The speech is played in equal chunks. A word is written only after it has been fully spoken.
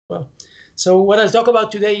well. So what I'll talk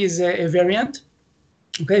about today is a variant.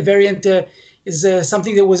 Okay, variant is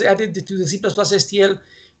something that was added to the C++ STL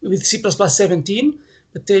with C++ 17,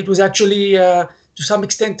 but it was actually to some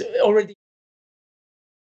extent already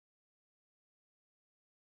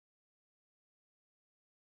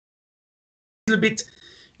a little bit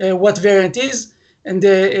what variant is and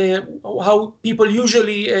how people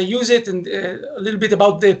usually use it, and a little bit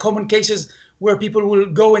about the common cases where people will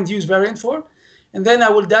go and use variant for. And then I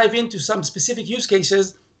will dive into some specific use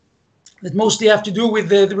cases that mostly have to do with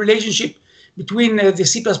the relationship between the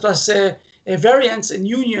C++ variants and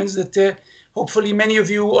unions that hopefully many of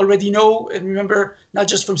you already know and remember, not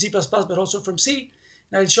just from C++, but also from C.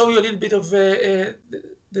 And I'll show you a little bit of the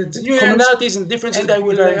commonalities and differences. And I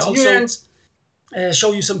will also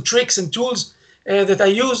show you some tricks and tools that I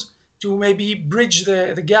use to maybe bridge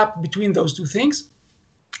the gap between those two things,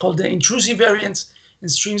 called the intrusive variants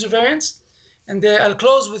and streams of variants. And I'll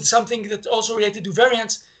close with something that's also related to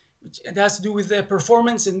variants, which it has to do with the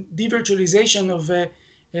performance and de-virtualization of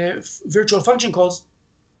virtual function calls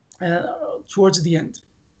towards the end.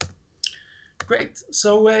 Great.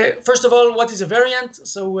 So first of all, what is a variant?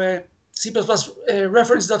 So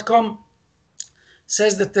C++reference.com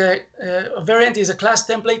says that a variant is a class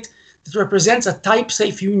template that represents a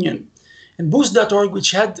type-safe union. And Boost.org,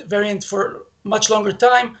 which had variant for much longer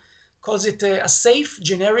time, calls it a safe,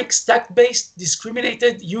 generic, stack-based,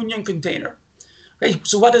 discriminated union container. Okay,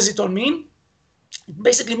 so what does it all mean? It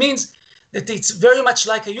basically means that it's very much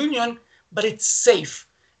like a union, but it's safe.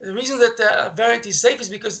 The reason that a variant is safe is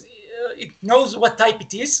because it knows what type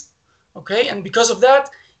it is, okay? And because of that,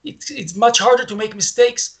 it's much harder to make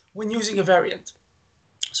mistakes when using a variant.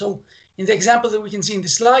 So in the example that we can see in the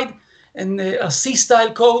slide, and a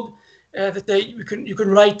C-style code that you can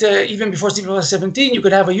write even before C++ 17, you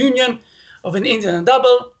could have a union of an int and a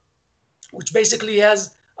double, which basically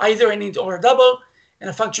has either an int or a double, and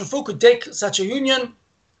a function foo could take such a union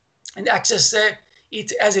and access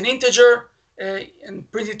it as an integer and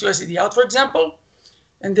print it to stdout, for example.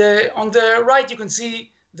 And on the right, you can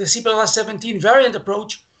see the C++ 17 variant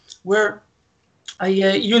approach, where I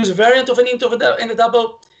use a variant of an int and a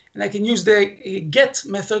double, and I can use the get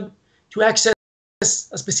method to access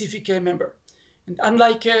a specific member. And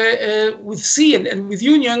unlike with C and with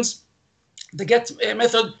unions, the get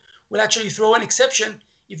method will actually throw an exception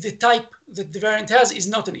if the type that the variant has is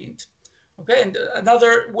not an int. Okay, and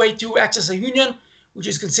another way to access a union, which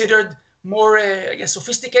is considered more, I guess,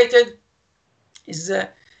 sophisticated, is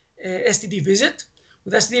std-visit.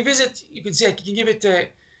 With std-visit, you can see I can give it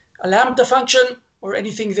a lambda function or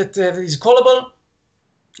anything that is callable.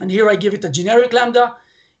 And here I give it a generic lambda.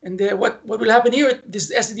 And what will happen here,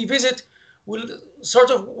 this std-visit will sort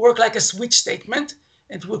of work like a switch statement,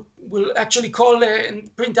 and will actually call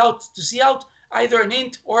and print out to cout either an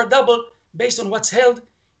int or a double based on what's held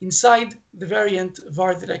inside the variant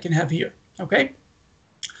var that I can have here, okay?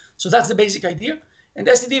 So that's the basic idea. And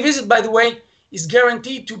std-visit, by the way, is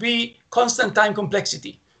guaranteed to be constant time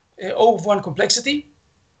complexity, O of 1 complexity,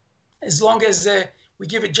 as long as we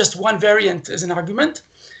give it just one variant as an argument.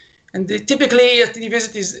 And typically,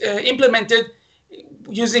 std-visit is implemented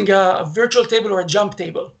using a virtual table or a jump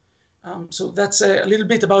table. So that's a little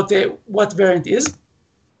bit about what variant is.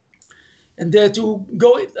 And to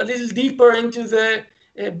go a little deeper into the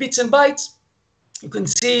bits and bytes, you can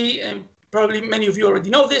see, and probably many of you already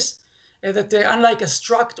know this, that unlike a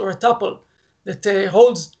struct or a tuple that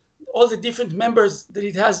holds all the different members that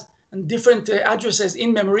it has and different addresses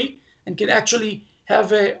in memory and can actually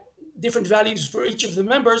have different values for each of the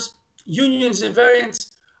members, unions and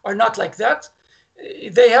variants are not like that.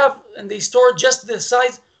 They have, and they store just the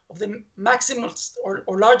size of the maximum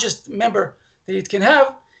or largest member that it can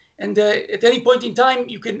have. And at any point in time,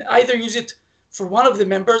 you can either use it for one of the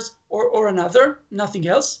members or another, nothing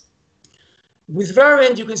else. With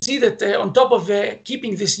variant, you can see that on top of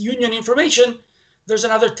keeping this union information, there's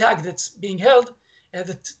another tag that's being held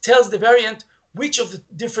that tells the variant which of the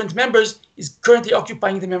different members is currently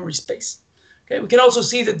occupying the memory space. Okay, we can also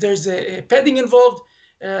see that there's a padding involved.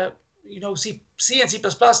 You know, C and C++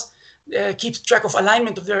 keeps track of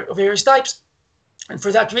alignment of their various types, and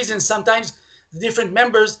for that reason, sometimes the different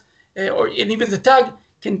members and even the tag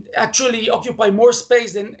can actually occupy more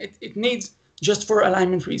space than it needs just for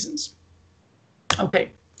alignment reasons.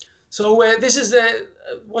 Okay, so this is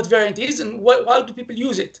what variant is, and how do people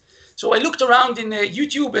use it? So I looked around in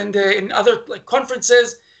YouTube and in other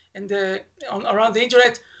conferences and around the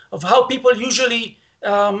internet of how people usually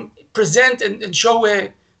present and show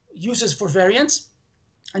uses for variants,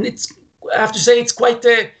 and I have to say it's quite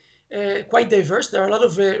diverse. There are a lot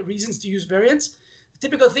of reasons to use variants. The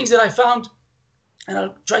typical things that I found and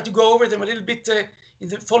I'll try to go over them a little bit in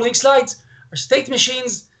the following slides, are state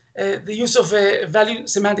machines, the use of value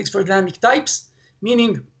semantics for dynamic types,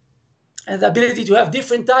 meaning the ability to have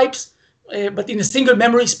different types, but in a single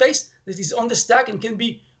memory space that is on the stack and can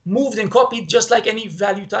be moved and copied just like any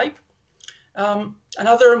value type.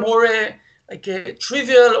 Another more like a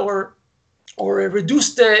trivial or a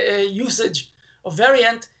reduced usage of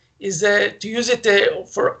variant is to use it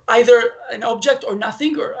for either an object or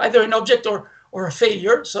nothing, or either an object or a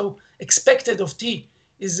failure. So expected of T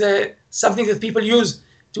is something that people use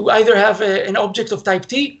to either have an object of type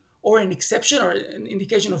T or an exception or an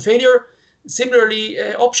indication of failure. Similarly,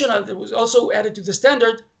 optional that was also added to the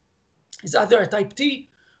standard is either a type T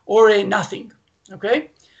or a nothing.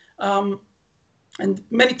 Okay, and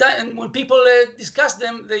many times, and when people discuss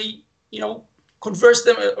them, they converse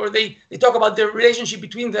them, or they talk about the relationship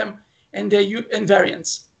between them and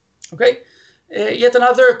variants. Okay, yet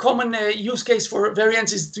another common use case for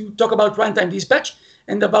variants is to talk about runtime dispatch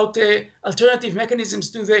and about alternative mechanisms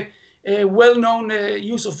to the well-known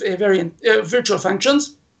use of virtual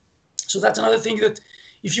functions. So that's another thing that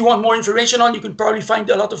if you want more information on, you can probably find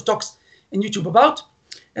a lot of talks in YouTube about.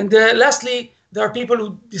 And lastly, there are people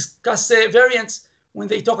who discuss variants when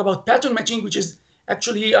they talk about pattern matching, which is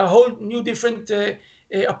actually a whole new different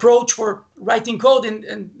approach for writing code.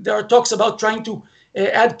 And there are talks about trying to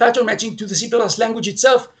add pattern matching to the C++ language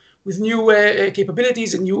itself with new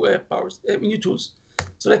capabilities and new powers, new tools.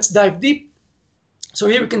 So let's dive deep. So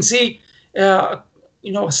here we can see, a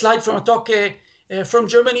slide from a talk from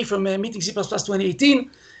Germany, from Meeting C++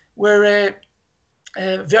 2018, where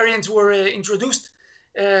variants were introduced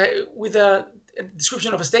with a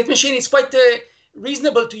description of a state machine. It's quite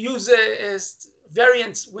reasonable to use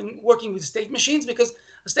variants when working with state machines, because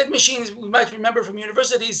a state machine, we might remember from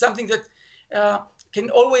university, is something that can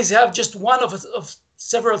always have just one of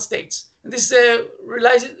several states. And this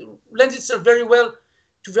lends itself very well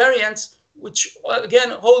to variants, which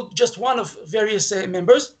again hold just one of various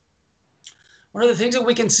members. One of the things that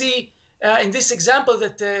we can see in this example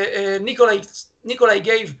that Nikolai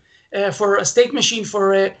gave for a state machine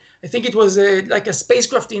for, I think it was like a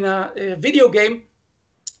spacecraft in a video game,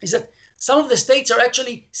 is that some of the states are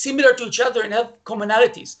actually similar to each other and have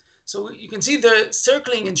commonalities. So you can see the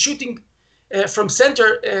circling and shooting from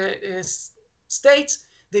center states,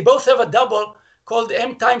 they both have a double called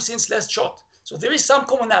m times since last shot. So there is some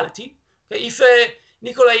commonality. Okay, if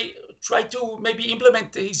Nikolai tried to maybe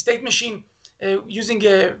implement his state machine using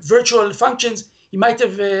virtual functions, he might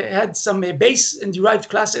have had some base and derived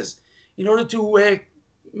classes in order to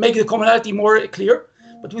make the commonality more clear.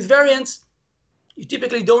 But with variants, you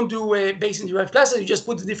typically don't do base and derived classes. You just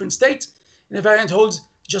put the different states, and the variant holds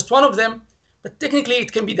just one of them. But technically,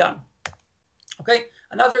 it can be done. Okay,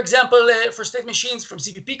 another example for state machines from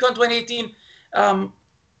CPPCon 2018.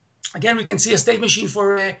 Again, we can see a state machine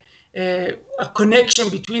for a connection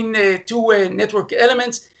between two network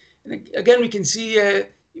elements. And again, we can see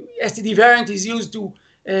STD-variant is used to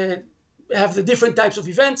have the different types of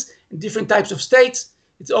events and different types of states.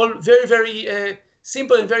 It's all very, very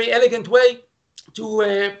simple and very elegant way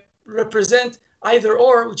to represent either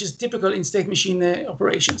or, which is typical in state machine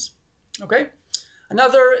operations. Okay.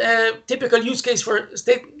 Another typical use case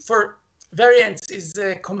for variants is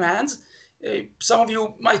commands. Some of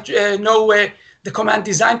you might know the command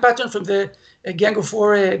design pattern from the Gang of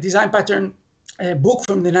Four design pattern book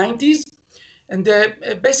from the 90s. And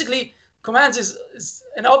basically, commands is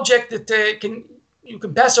an object that you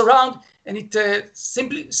can pass around, and it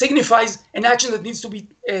simply signifies an action that needs to be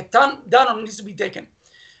done or needs to be taken.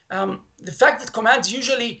 The fact that commands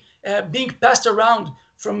usually being passed around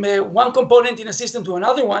from one component in a system to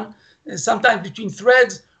another one, sometimes between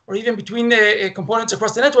threads or even between components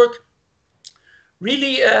across the network,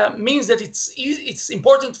 really means that it's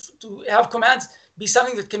important to have commands be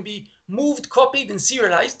something that can be moved, copied, and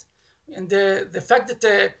serialized. And the fact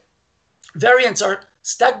that variants are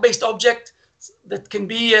stack-based objects that can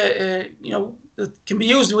be, that can be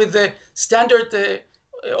used with the standard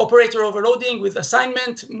operator overloading, with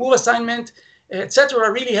assignment, move assignment,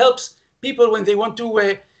 etc., really helps people when they want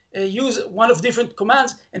to use one of different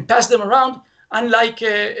commands and pass them around, unlike,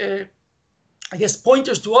 I guess,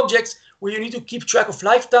 pointers to objects where you need to keep track of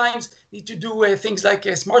lifetimes, need to do things like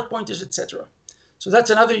smart pointers, etc. So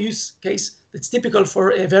that's another use case that's typical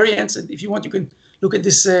for variants. And if you want, you can look at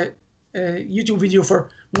this YouTube video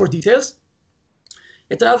for more details.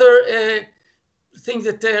 Yet another thing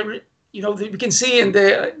that we can see, and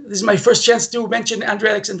this is my first chance to mention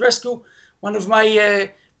Andrei Alexandrescu, one of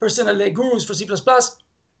my personal gurus for C++,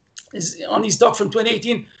 is on his talk from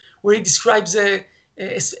 2018, where he describes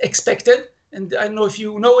expected. And I don't know if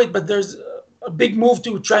you know it, but there's a big move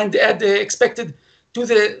to try and add the expected to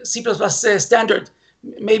the C++ standard,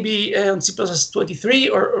 maybe on C++23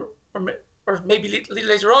 or maybe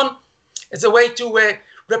later on, as a way to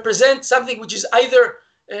represent something which is either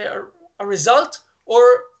a result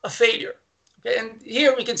or a failure. Okay, and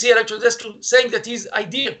here we can see Electrodescu saying that his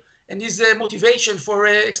idea and his motivation for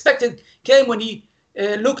expected came when he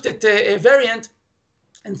looked at a variant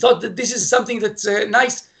and thought that this is something that's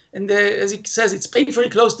nice, and as he says, it's painfully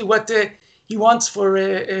close to what he wants for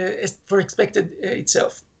expected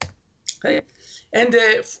itself. Okay, and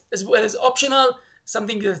as well as optional,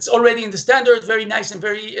 something that's already in the standard, very nice and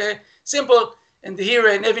very simple. And here,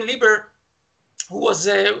 Nevin Lieber, who was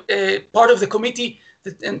part of the committee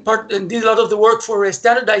and did a lot of the work for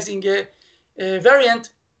standardizing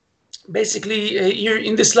variant. Basically, here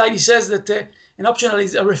in this slide, he says that an optional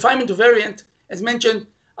is a refinement of variant, as mentioned,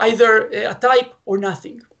 either a type or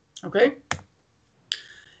nothing. Okay.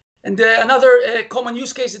 And another common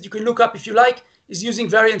use case that you can look up if you like is using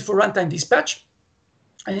variant for runtime dispatch.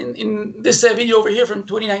 And in this video over here from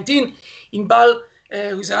 2019, Inbal,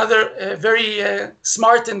 who's another very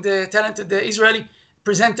smart and talented Israeli,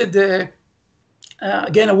 presented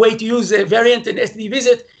again a way to use a variant and std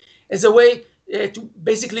visit as a way to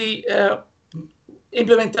basically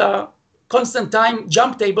implement a constant time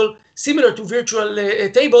jump table similar to virtual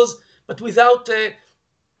tables, but without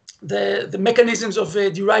the mechanisms of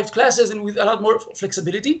derived classes and with a lot more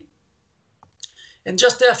flexibility. And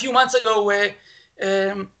just a few months ago,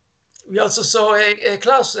 we also saw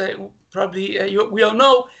Klaus, probably we all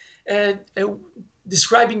know,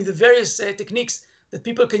 describing the various techniques that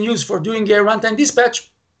people can use for doing runtime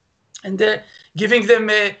dispatch, and giving them,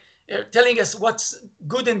 telling us what's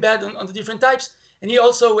good and bad on the different types. And he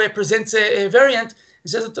also presents a variant. He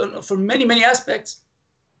says that for many, many aspects,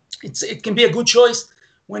 it can be a good choice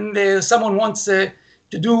when someone wants to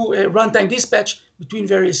do runtime dispatch between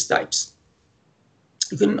various types.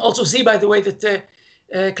 You can also see, by the way, that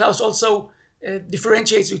Klaus also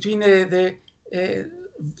differentiates between the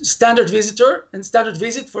standard visitor and standard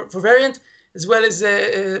visit for variant, as well as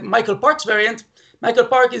Michael Park's variant. Michael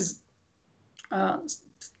Park is a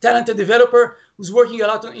talented developer who's working a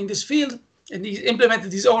lot in this field, and he's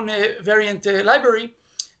implemented his own variant library.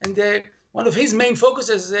 And one of his main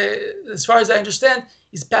focuses, as far as I understand,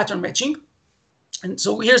 is pattern matching. And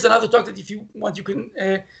so here's another talk that if you want, you can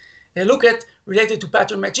look at related to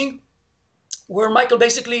pattern matching, where Michael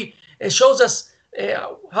basically shows us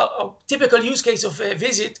a typical use case of a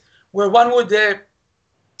visit, where one would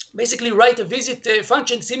basically write a visit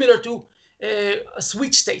function similar to a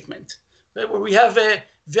switch statement, right, where we have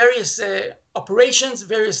various operations,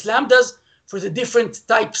 various lambdas for the different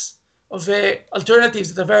types of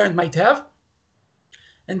alternatives that a variant might have.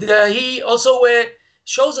 And he also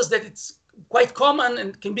shows us that it's quite common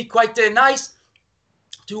and can be quite nice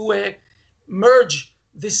to merge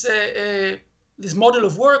this this model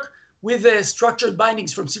of work with structured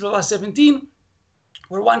bindings from C++17,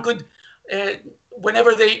 where one could,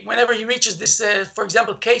 whenever he reaches this, for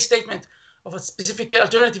example, case statement of a specific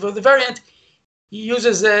alternative of the variant, he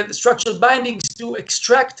uses the structured bindings to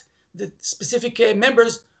extract the specific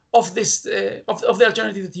members of this of the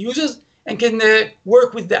alternative that he uses, and can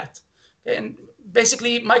work with that. And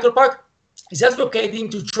basically, Michael Park is advocating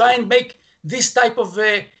to try and make this type of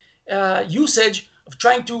usage of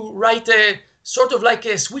trying to write sort of like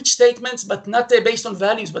switch statements, but not based on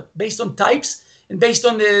values, but based on types and based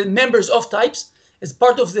on the members of types as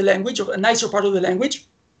part of the language, of a nicer part of the language.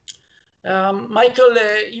 Michael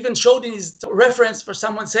even showed in his reference for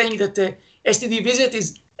someone saying that std visit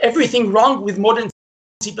is everything wrong with modern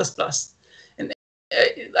C++. And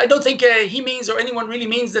I don't think he means, or anyone really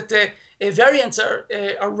means, that variants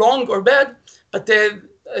are wrong or bad, but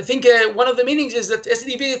I think one of the meanings is that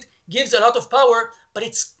std visit gives a lot of power, but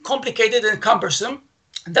it's complicated and cumbersome.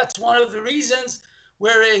 And that's one of the reasons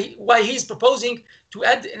why he's proposing to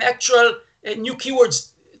add an actual new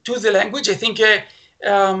keywords to the language. I think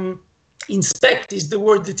inspect is the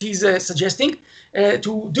word that he's suggesting,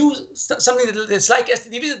 to do something that's like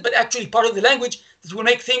std visit, but actually part of the language that will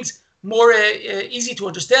make things more easy to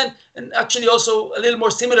understand, and actually also a little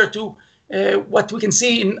more similar to what we can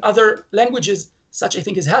see in other languages, such I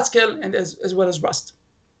think as Haskell and as well as Rust.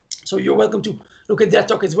 So you're welcome to look at that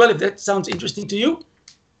talk as well if that sounds interesting to you.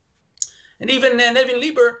 And even Nevin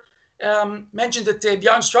Lieber mentioned that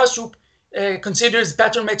Bjorn Strastrup considers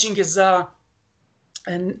pattern matching as a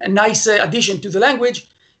nice addition to the language,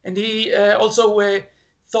 and he also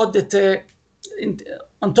thought that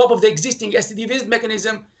on top of the existing std visit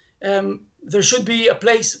mechanism, there should be a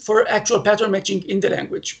place for actual pattern matching in the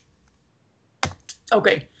language.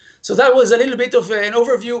 Okay, so that was a little bit of an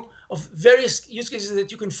overview of various use cases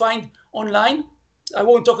that you can find online. I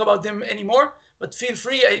won't talk about them anymore, but feel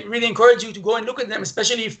free. I really encourage you to go and look at them,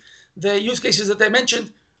 especially if the use cases that I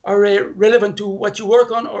mentioned are relevant to what you work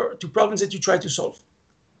on or to problems that you try to solve.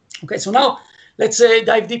 Okay, so now let's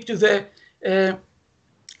dive deep to the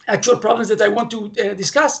actual problems that I want to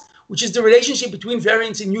discuss, which is the relationship between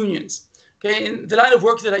variants and unions. Okay, in the line of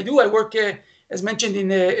work that I do, I work, as mentioned,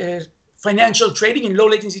 in financial trading, in low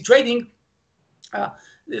latency trading.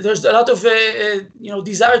 There's a lot of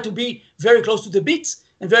desire to be very close to the bits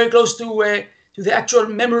and very close to the actual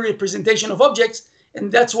memory representation of objects,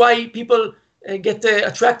 and that's why people get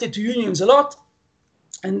attracted to unions a lot.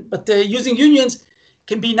 But using unions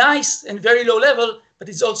can be nice and very low level, but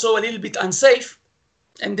it's also a little bit unsafe.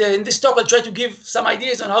 And in this talk, I'll try to give some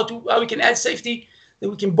ideas on how we can add safety that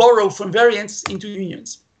we can borrow from variants into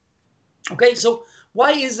unions. Okay, so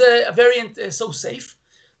why is a variant so safe?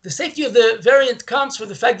 The safety of the variant comes from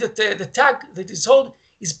the fact that the tag that is held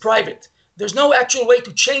is private. There's no actual way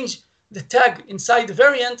to change the tag inside the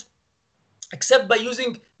variant except by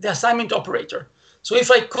using the assignment operator. So if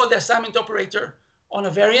I call the assignment operator on a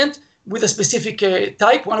variant with a specific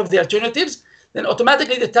type, one of the alternatives, then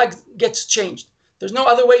automatically the tag gets changed. There's no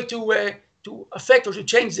other way to affect or to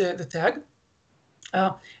change the tag.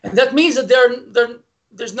 And that means that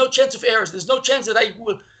there's no chance of errors. There's no chance that I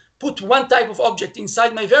will put one type of object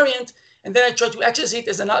inside my variant and then I try to access it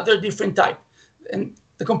as another different type. And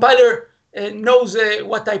the compiler knows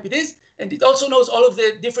what type it is, and it also knows all of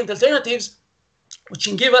the different alternatives, which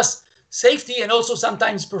can give us safety and also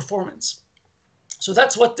sometimes performance. So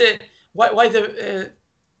that's what why the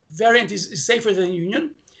variant is safer than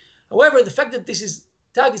union. However, the fact that this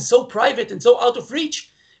tag is so private and so out of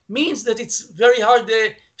reach means that it's very hard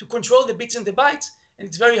to control the bits and the bytes, and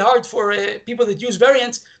it's very hard for people that use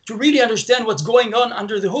variants to really understand what's going on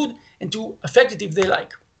under the hood and to affect it if they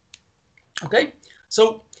like. Okay,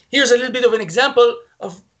 so here's a little bit of an example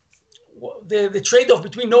of the trade-off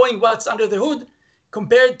between knowing what's under the hood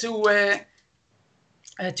compared to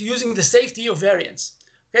using the safety of variants.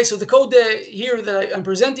 Okay, so the code here that I'm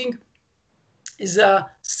presenting is a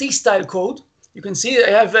C-style code. You can see I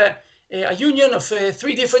have a union of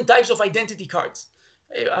 3 different types of identity cards.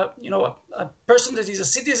 A person that is a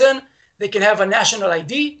citizen, they can have a national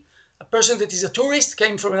ID. A person that is a tourist,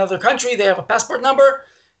 came from another country, they have a passport number.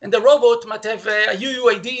 And the robot might have a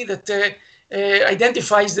UUID that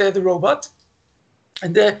identifies the robot.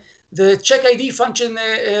 And the check ID function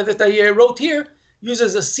that I wrote here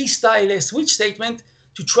uses a C-style switch statement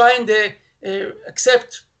to try and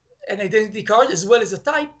accept an identity card as well as a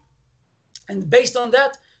type. And based on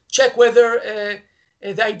that, check whether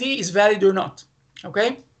the ID is valid or not.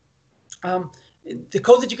 Okay. The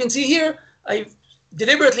code that you can see here, I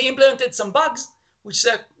deliberately implemented some bugs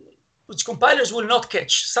which compilers will not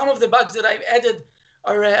catch. Some of the bugs that I've added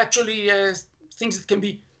are actually things that can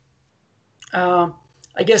be,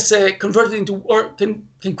 converted into or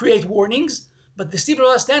can create warnings. But the C++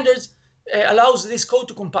 standards allows this code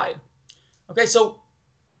to compile. Okay, so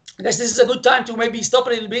I guess this is a good time to maybe stop a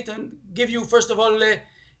little bit and give you, first of all,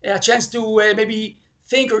 a chance to maybe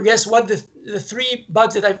think or guess what the 3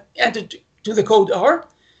 bugs that I've entered to the code are,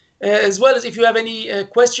 as well as if you have any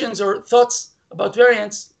questions or thoughts about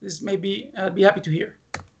variants. This may be, I'd be happy to hear.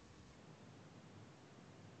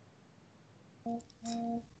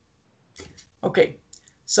 Okay,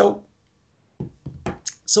 so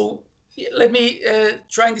let me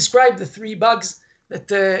try and describe the 3 bugs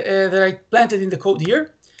that I planted in the code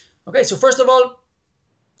here. Okay, so first of all,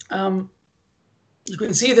 you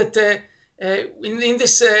can see that in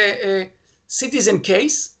this citizen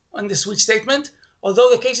case on the switch statement, although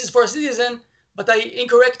the case is for a citizen, but I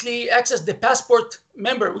incorrectly accessed the passport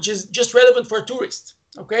member, which is just relevant for a tourist.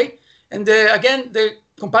 Okay, and again, the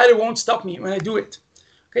compiler won't stop me when I do it.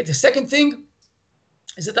 Okay, the second thing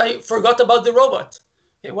is that I forgot about the robot.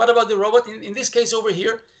 Okay, what about the robot? In this case over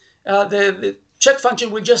here, the check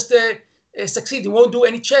function will just succeed. It won't do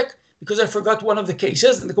any check because I forgot one of the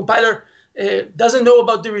cases, and the compiler doesn't know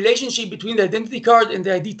about the relationship between the identity card and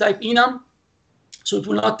the ID type enum, so it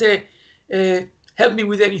will not help me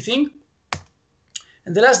with anything.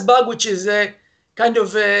 And the last bug, which is kind of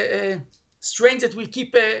strange that we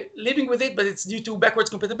keep living with it, but it's due to backwards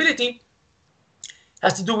compatibility,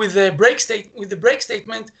 has to do with the break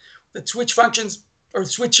statement that switch functions or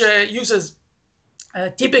switch users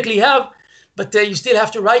typically have, but you still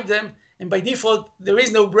have to write them, and by default there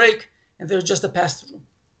is no break and there's just a pass-through.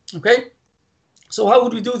 Okay, so how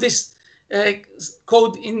would we do this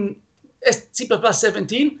code in C++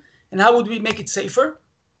 17, and how would we make it safer?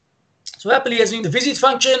 So happily, as in the visit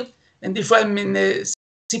function, and if I'm in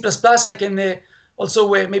C++, I can also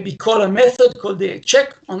maybe call a method called the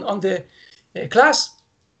check on the class.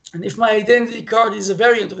 And if my identity card is a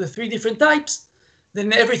variant of the 3 different types,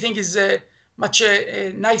 then everything is much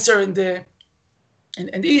nicer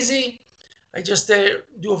and easy. I just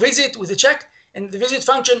do a visit with a check, and the visit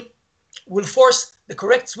function will force the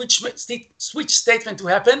correct switch statement to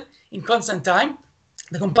happen in constant time.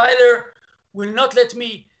 The compiler will not let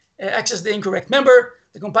me access the incorrect member.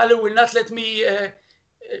 The compiler will not let me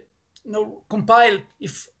compile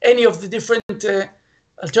if any of the different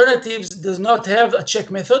alternatives does not have a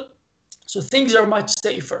check method. So things are much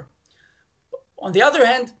safer. On the other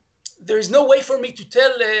hand, there is no way for me to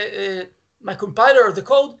tell my compiler or the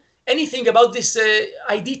code anything about this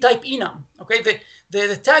ID type enum. Okay,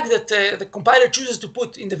 the tag that the compiler chooses to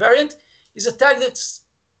put in the variant is a tag that's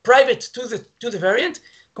private to the variant.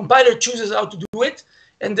 Compiler chooses how to do it,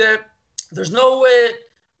 and there's no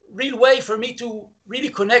real way for me to really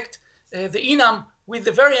connect the enum with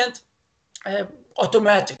the variant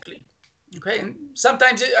automatically. Okay, and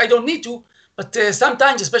sometimes I don't need to, but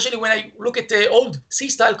sometimes, especially when I look at the old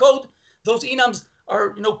C-style code, those enums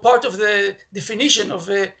are part of the definition of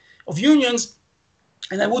unions,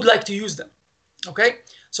 and I would like to use them. Okay,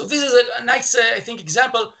 so this is a nice, I think,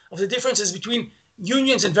 example of the differences between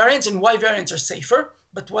unions and variants and why variants are safer,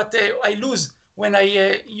 but what I lose when I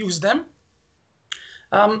use them.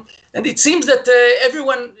 And it seems that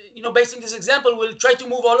everyone, based on this example, will try to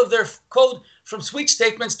move all of their code from switch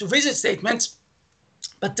statements to visit statements,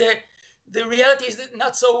 but the reality is that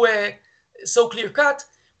not so clear-cut,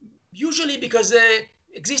 usually because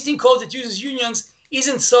existing code that uses unions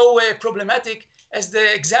isn't so problematic as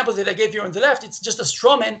the example that I gave you on the left. It's just a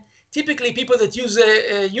straw man. Typically, people that use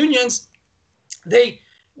unions, they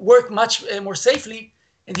work much more safely.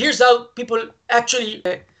 And here's how people actually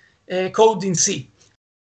code in C.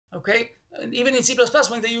 Okay, and even in C++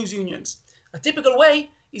 when they use unions. A typical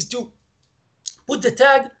way is to put the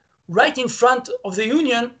tag right in front of the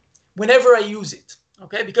union whenever I use it.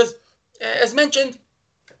 Okay, because as mentioned,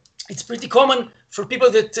 it's pretty common for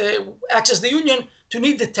people that access the union to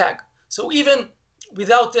need the tag. So even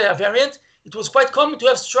without a variant, it was quite common to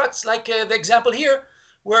have structs like the example here,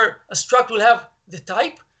 where a struct will have the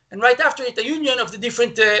type, and right after it, a union of the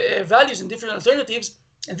different values and different alternatives.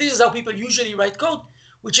 And this is how people usually write code,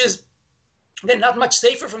 which is then not much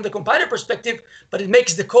safer from the compiler perspective, but it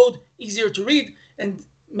makes the code easier to read and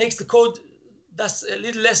makes the code thus a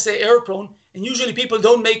little less error prone. And usually people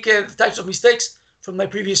don't make the types of mistakes from my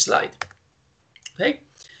previous slide. Okay.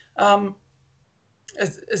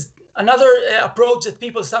 As another approach that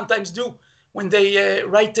people sometimes do when they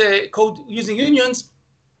write code using unions,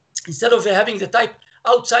 instead of having the type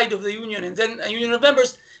outside of the union and then a union of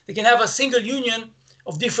members, they can have a single union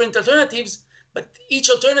of different alternatives, but each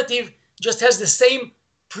alternative just has the same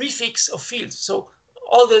prefix of fields. So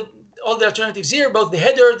all the alternatives here, both the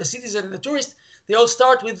header, the citizen, and the tourist, they all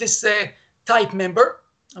start with this type member.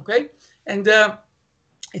 Okay, and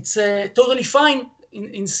it's totally fine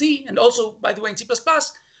in C, and also, by the way, in C++,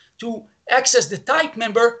 to access the type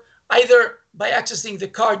member either by accessing the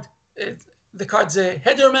card's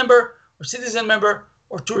header member, or citizen member,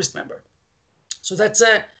 or tourist member. So that's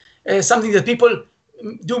something that people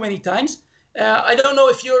do many times. I don't know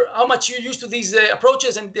if how much you're used to these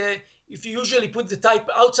approaches, and if you usually put the type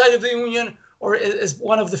outside of the union or as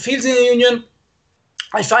one of the fields in the union.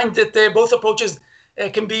 I find that both approaches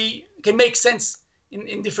can make sense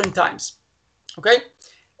in different times. Okay,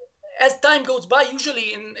 as time goes by,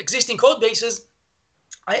 usually in existing code bases,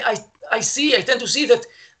 I tend to see that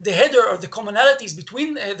the header or the commonalities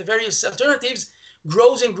between the various alternatives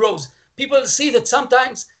grows and grows. People see that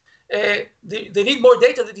sometimes they need more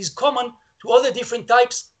data that is common to all the different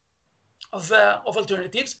types of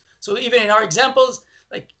alternatives. So even in our examples,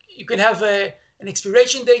 like you can have an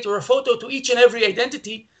expiration date or a photo to each and every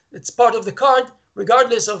identity that's part of the card,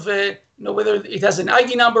 regardless of whether it has an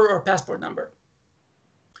ID number or a passport number.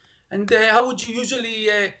 And how would you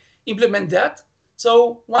usually implement that?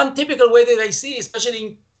 So one typical way that I see, especially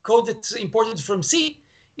in code that's imported from C,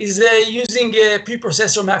 is using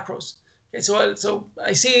preprocessor macros. Okay, so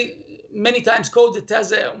I see many times code that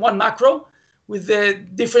has one macro with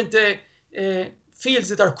different fields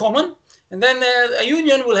that are common, and then a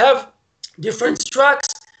union will have different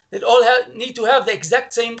structs that all need to have the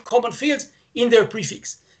exact same common fields in their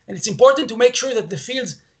prefix. And it's important to make sure that the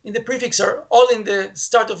fields in the prefix are all in the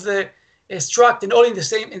start of the struct and all in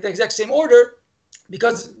the exact same order,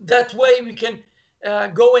 because that way we can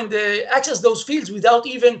go and access those fields without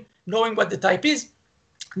even knowing what the type is.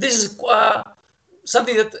 This is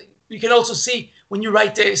something that you can also see when you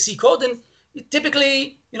write C code, and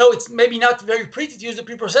typically, it's maybe not very pretty to use the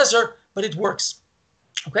preprocessor, but it works.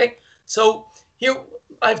 Okay, so here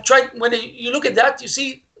I've tried, when you look at that, you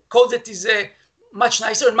see code that is much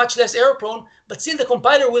nicer and much less error prone, but still the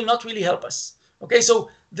compiler will not really help us. Okay, so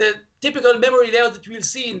the typical memory layout that we'll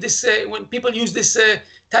see in this, when people use this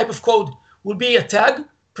type of code, will be a tag,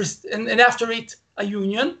 and after it, a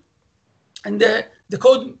union. And the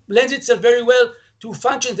code lends itself very well to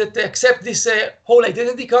functions that accept this whole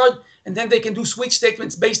identity card, and then they can do switch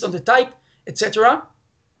statements based on the type, etc.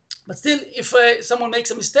 But still, if someone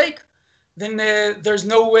makes a mistake, then there's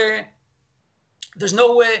no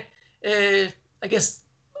I guess,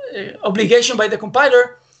 obligation by the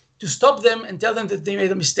compiler to stop them and tell them that they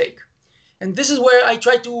made a mistake. And this is where I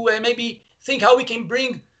try to maybe think how we can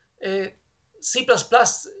bring C++,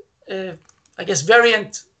 I guess,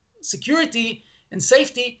 variant security and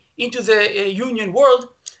safety into the union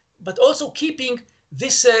world, but also keeping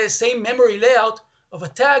this same memory layout of a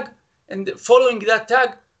tag, and following that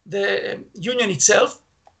tag, the union itself,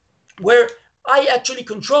 where I actually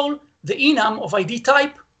control the enum of ID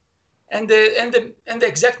type and the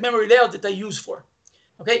exact memory layout that I use for.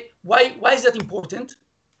 Okay, why is that important?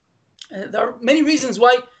 There are many reasons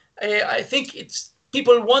why I think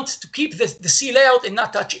people want to keep the C layout and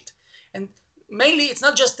not touch it. And mainly, it's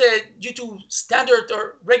not just due to standard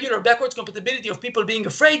or regular backwards compatibility of people being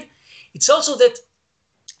afraid. It's also that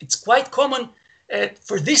it's quite common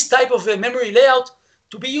for this type of memory layout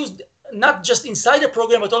to be used not just inside a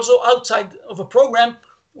program, but also outside of a program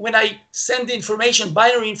when I send the information,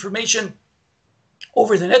 binary information,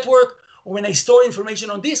 over the network, or when I store information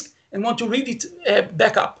on disk and want to read it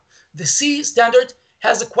back up. The C standard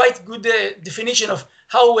has a quite good definition of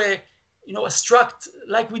how a struct,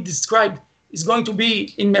 like we described, is going to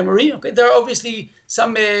be in memory. Okay, there are obviously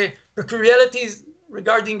some peculiarities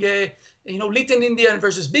regarding little endian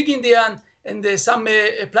versus big endian, and some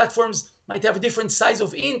platforms might have a different size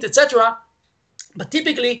of int, etc. But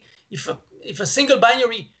typically, if a single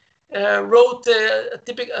binary wrote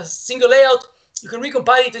a single layout, you can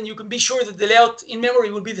recompile it and you can be sure that the layout in memory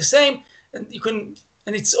will be the same, and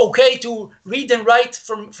it's okay to read and write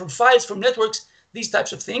from files, from networks, these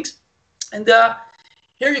types of things. And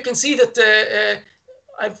here you can see that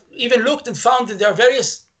I've even looked and found that there are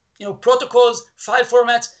various protocols, file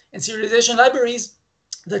formats, and serialization libraries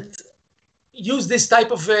that use this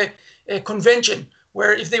type of convention,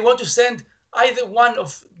 where if they want to send either one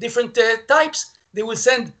of different types, they will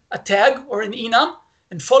send a tag or an enum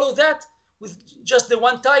and follow that with just the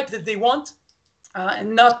one type that they want,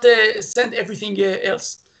 and not send everything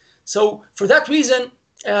else. So for that reason,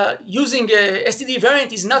 using STD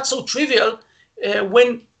variant is not so trivial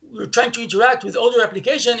when we're trying to interact with older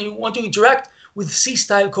application and you want to interact with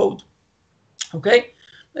C-style code. Okay,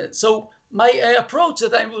 so my approach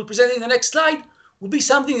that I will present in the next slide will be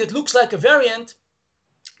something that looks like a variant,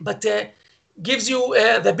 but gives you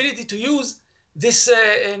the ability to use this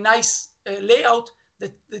nice layout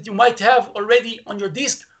that you might have already on your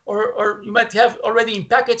disk, or you might have already in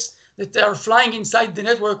packets that are flying inside the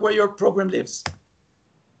network where your program lives.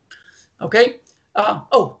 Okay.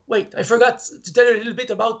 Oh, wait, I forgot to tell you a little bit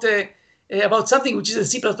about something which is a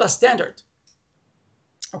C++ standard.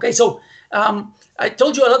 Okay, so I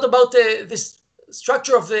told you a lot about this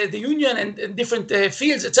structure of the union and different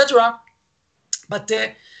fields, etc. But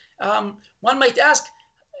one might ask,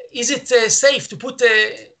 is it safe to put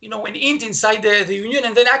an int inside the union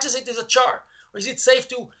and then access it as a char? Or is it safe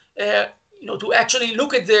to to actually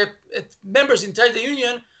look at the members inside the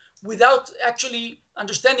union without actually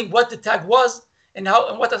understanding what the tag was and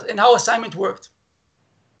how assignment worked?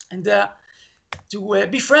 And to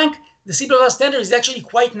be frank, the C++ standard is actually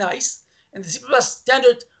quite nice, and the C++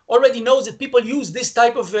 standard already knows that people use this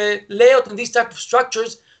type of layout and these type of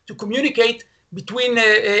structures to communicate between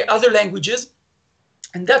other languages.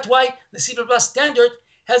 And that's why the C++ standard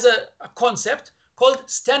has a concept called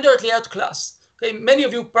standard layout class. Okay, many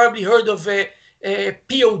of you probably heard of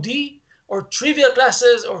POD, or trivial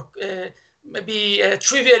classes, or maybe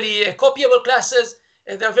trivially copyable classes.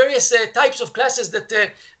 There are various types of classes that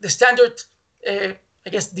the standard, I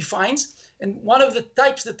guess, defines. And one of the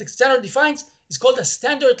types that the standard defines is called a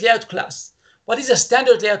standard layout class. What is a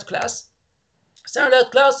standard layout class? A standard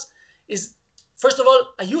layout class is, first of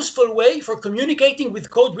all, a useful way for communicating with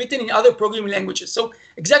code written in other programming languages. So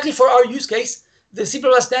exactly for our use case, the C++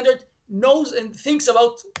 standard knows and thinks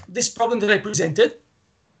about this problem that I presented.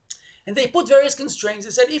 And they put various constraints.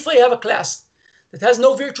 They said, if I have a class that has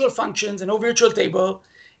no virtual functions and no virtual table,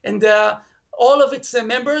 and all of its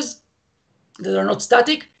members that are not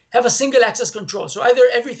static have a single access control. So either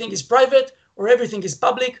everything is private, or everything is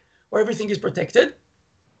public, or everything is protected.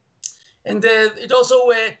 And it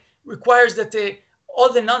also requires that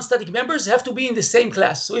all the non-static members have to be in the same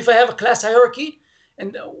class. So if I have a class hierarchy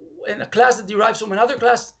and a class that derives from another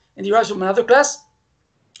class and derives from another class,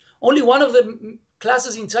 only one of the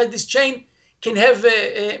classes inside this chain can have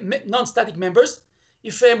non-static members.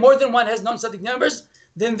 If more than one has non-static members,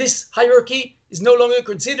 then this hierarchy is no longer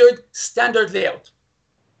considered standard layout.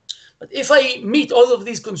 But if I meet all of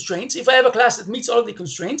these constraints, if I have a class that meets all of the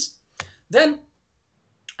constraints, then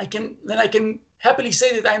I can happily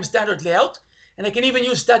say that I am standard layout, and I can even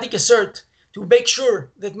use static assert to make sure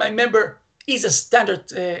that my member is a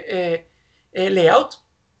standard layout.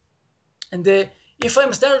 And if I'm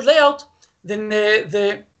a standard layout, then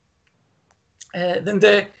the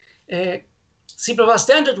C++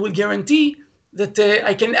 standard will guarantee that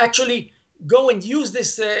I can actually go and use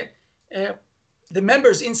this the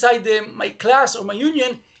members inside my class or my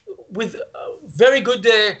union with very good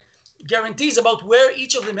guarantees about where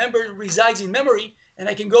each of the members resides in memory, and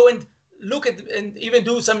I can go and look at and even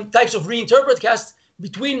do some types of reinterpret casts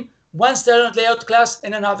between one standard layout class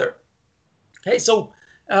and another. Okay, so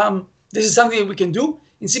this is something that we can do.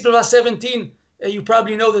 In C++ 17, you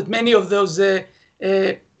probably know that many of those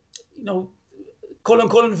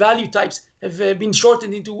colon value types have been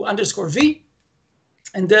shortened into _v.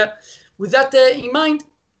 And with that in mind,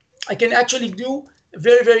 I can actually do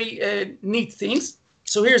very, very neat things.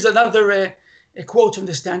 So here's another a quote from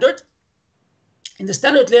the standard. In the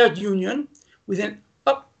standard layout union, with an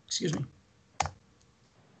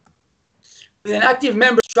active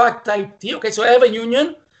member struct type T. Okay, so I have a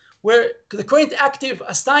union where the current active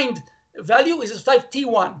assigned value is of type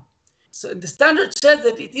T1. So the standard said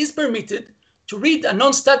that it is permitted to read a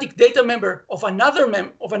non-static data member of another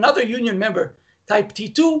union member type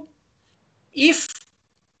T2 if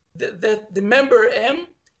the member M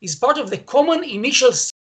is part of the common initial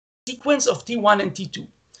sequence of T1 and T2.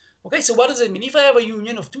 Okay, so what does it mean? If I have a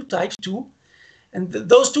union of two types, and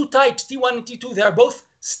those two types, T1 and T2, they are both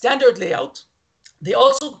standard layout, they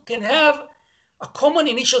also can have a common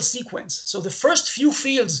initial sequence. So the first few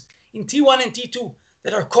fields in T1 and T2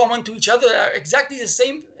 that are common to each other are exactly the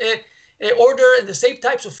same order and the same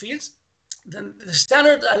types of fields. Then the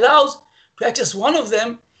standard allows to access one of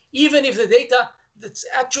them, even if the data that's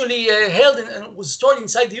actually held and was stored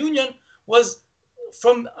inside the union was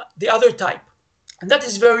from the other type. And that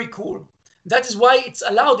is very cool. That is why it's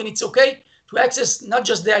allowed and it's okay to access not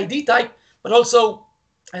just the ID type, but also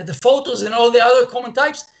the photos and all the other common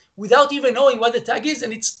types without even knowing what the tag is.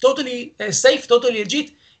 And it's totally safe, totally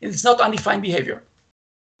legit, and it's not undefined behavior.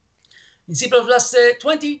 In C++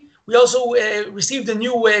 20, we also received a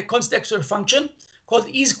new context function called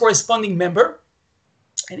isCorrespondingMember.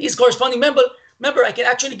 And isCorrespondingMember, I can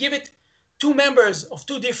actually give it two members of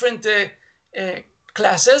two different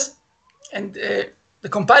classes, and the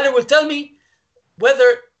compiler will tell me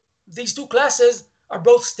whether these two classes are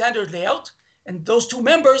both standard layout, and those two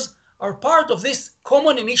members are part of this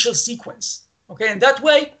common initial sequence. Okay, and that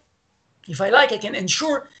way, if I like, I can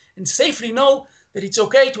ensure and safely know that it's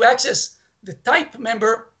okay to access the type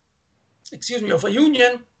member, of a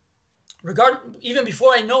union, even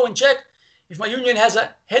before I know and check if my union has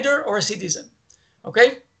a header or a citizen.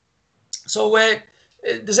 Okay, so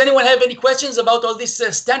does anyone have any questions about all this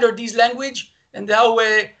standardized language and how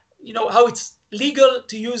how it's legal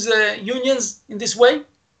to use unions in this way?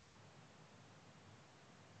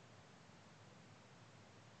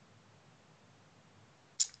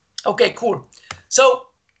 Okay, cool. So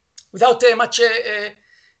without much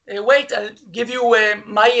wait, I'll give you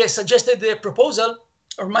my suggested proposal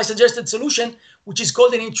or my suggested solution, which is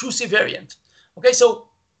called an Intrusive-Variant. Okay, so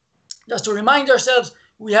just to remind ourselves,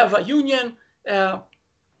 we have a union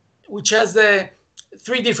which has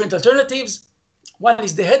three different alternatives. One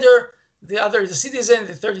is the header, the other is a citizen,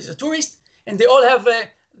 the third is a tourist, and they all have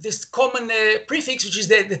this common prefix, which is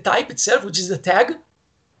the type itself, which is the tag.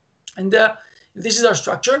 And this is our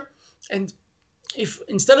structure. And if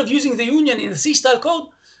instead of using the union in the C-style code,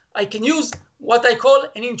 I can use what I call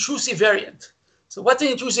an intrusive variant. So what's an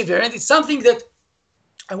intrusive variant? It's something that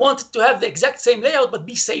I want to have the exact same layout, but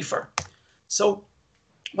be safer. So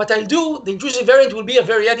what I'll do, the intrusive variant will be a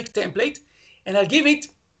variadic template, and I'll give it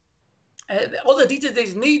all the details that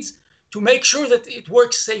it needs to make sure that it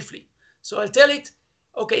works safely. So I'll tell it,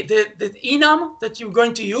 okay, the enum that you're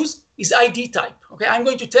going to use is ID type. Okay, I'm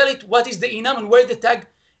going to tell it what is the enum and where the tag,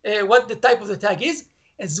 what the type of the tag is,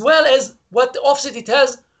 as well as what offset it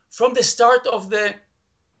has from the start of the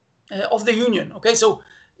union. Okay, so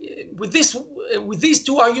with these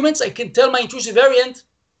two arguments, I can tell my intrusive variant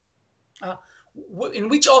in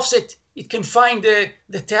which offset it can find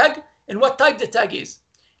the tag and what type the tag is,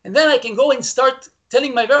 and then I can go and start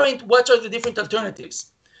telling my variant what are the different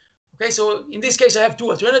alternatives. Okay, so in this case, I have two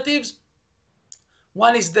alternatives.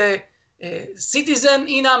 One is the citizen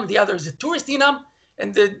enum, the other is the tourist enum,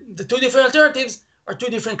 and the two different alternatives are two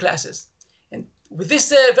different classes. And with this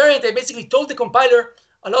variant, I basically told the compiler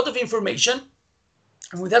a lot of information.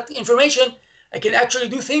 And with that information, I can actually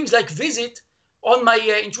do things like visit on my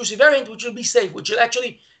intrusive variant, which will be safe, which will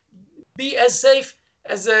actually be as safe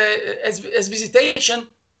as visitation,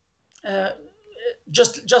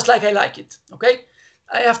 just like I like it. Okay,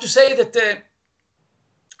 I have to say that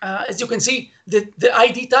as you can see, the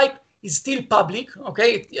ID type is still public.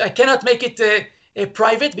 Okay, I cannot make it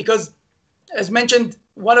private because, as mentioned,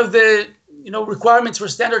 one of the requirements for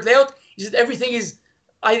standard layout is that everything is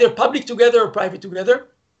either public together or private together.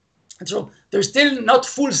 And so there's still not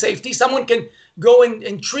full safety. Someone can go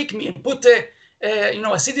and trick me and put a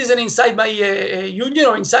citizen inside my union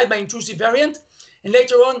or inside my intrusive variant, and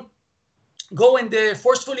later on go and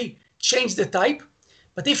forcefully change the type.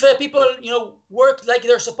 But if people work like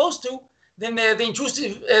they're supposed to, then the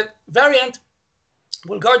intrusive variant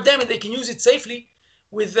will guard them, and they can use it safely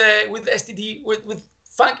with STD, with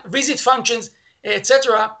visit functions,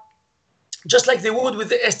 etc., just like they would with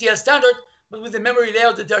the STL standard, but with the memory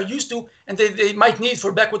layout that they're used to and they might need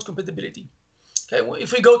for backwards compatibility. Okay,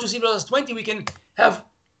 if we go to C++20, we can have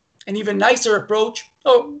an even nicer approach.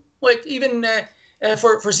 Oh, wait, even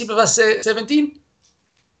for C++17,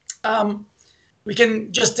 we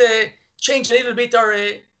can just change a little bit our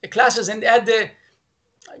classes and add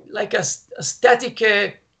like a static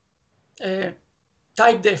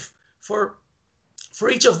type def for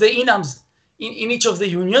each of the enums in each of the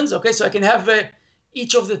unions. Okay, so I can have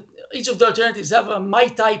each of the alternatives have a my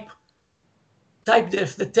type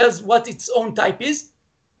def that tells what its own type is,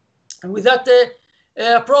 and with that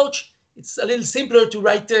approach, it's a little simpler to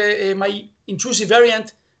write my intrusive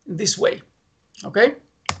variant in this way. Okay,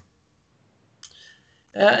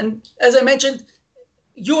 and as I mentioned,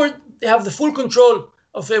 you have the full control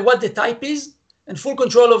of what the type is and full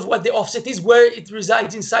control of what the offset is, where it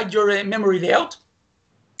resides inside your memory layout.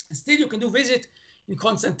 And still, you can do visit in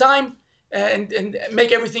constant time and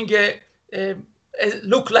make everything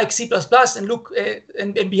look like C++ and look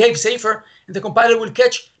and behave safer, and the compiler will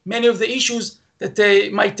catch many of the issues that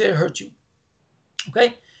might hurt you.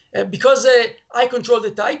 Okay, because I control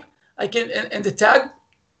the type, I can and the tag,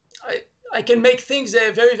 I can make things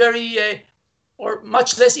very or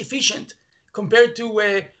much less efficient compared to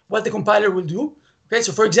what the compiler will do. Okay,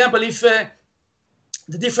 so for example, if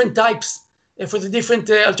the different types for the different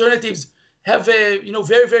alternatives have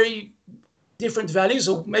very different values,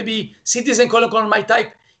 so maybe citizen : my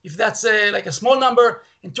type, if that's like a small number,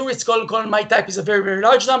 and tourist : my type is a very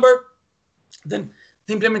large number, then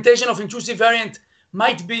the implementation of intrusive variant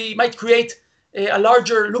might create a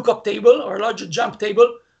larger lookup table or a larger jump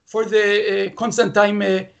table for the constant time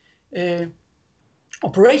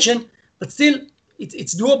operation, but still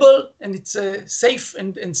it's doable and it's safe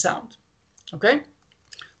and sound. Okay,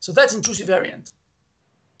 so that's intrusive variant.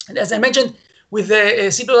 And as I mentioned, with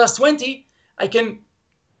the C++20, I can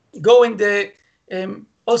go and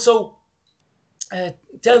also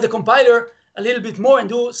tell the compiler a little bit more and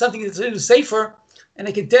do something that's a little safer, and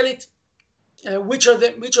I can tell it which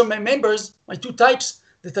are my members, my two types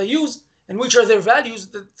that I use, and which are their values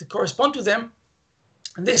that correspond to them.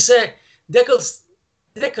 And this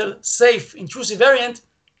decal safe intrusive variant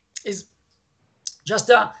is just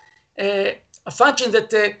a function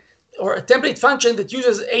that or a template function that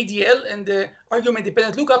uses ADL and argument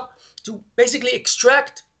dependent lookup to basically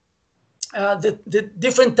extract the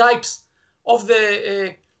different types of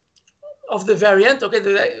the variant. Okay,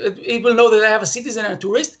 it will know that I have a citizen and a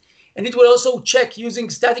tourist, and it will also check using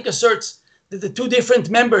static asserts that the two different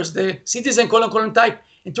members, the citizen : type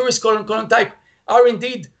and tourist : type, are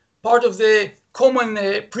indeed part of the common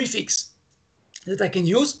prefix that I can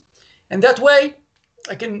use, and that way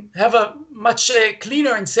I can have a much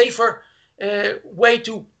cleaner and safer way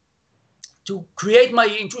to create my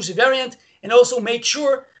intrusive variant, and also make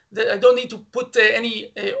sure that I don't need to put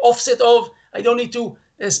any offset of, I don't need to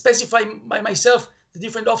specify by myself the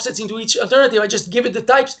different offsets into each alternative. I just give it the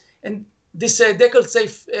types, and this decal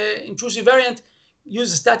safe intrusive variant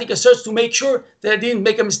uses static asserts to make sure that I didn't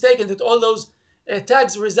make a mistake and that all those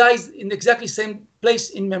tags reside in exactly the same place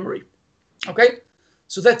in memory. Okay,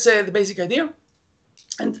 so that's the basic idea.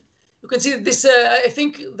 And you can see that this, I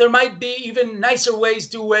think there might be even nicer ways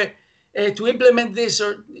to implement this,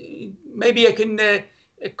 or maybe I can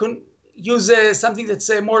use something that's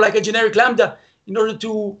more like a generic lambda in order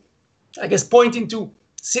to, I guess, point into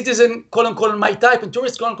citizen : my type and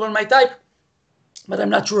tourist : my type, but I'm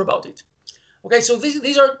not sure about it. Okay, so this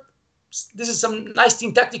is some nice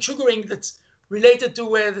syntactic sugaring that's related to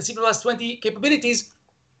the C++20 capabilities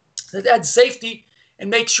that add safety and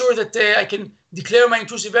make sure that I can declare my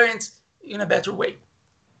intrusive variants in a better way.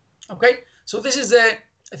 Okay, so this is,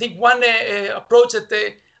 I think, one approach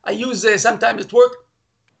that I use sometimes at work.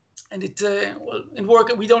 And well, in work,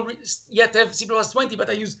 we don't yet have C++20, but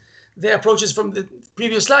I use the approaches from the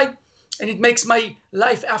previous slide. And it makes my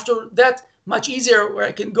life after that much easier, where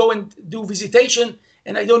I can go and do visitation,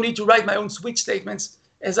 and I don't need to write my own switch statements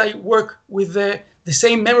as I work with the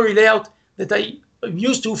same memory layout that I am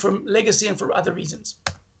used to from legacy and for other reasons.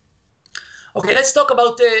 Okay, let's talk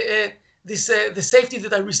about the safety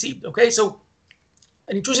that I received. Okay, so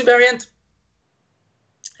an intrusive variant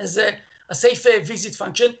has a safe visit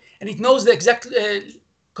function, and it knows the exact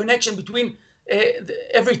connection between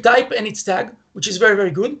every type and its tag, which is very,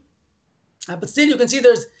 very good. But still, you can see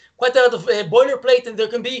there's quite a lot of boilerplate, and there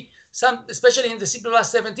can be some, especially in the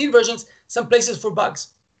C++17 versions, some places for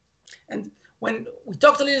bugs. And when we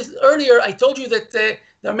talked a little earlier, I told you that there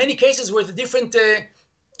are many cases where the different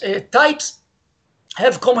types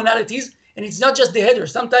have commonalities, and it's not just the header.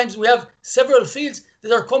 Sometimes we have several fields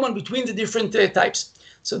that are common between the different types.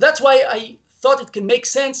 So that's why I thought it can make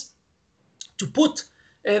sense to put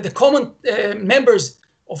the common members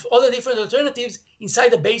of all the different alternatives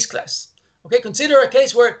inside a base class. Okay, consider a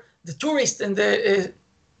case where the tourist and the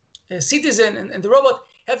citizen and the robot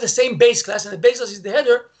have the same base class, and the base class is the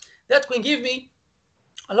header. That can give me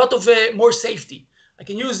a lot of more safety. I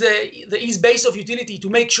can use the isBase of utility to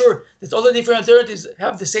make sure that all the different alternatives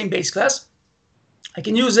have the same base class. I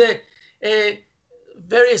can use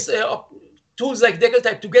various tools like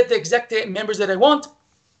decltype to get the exact members that I want,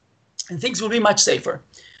 and things will be much safer.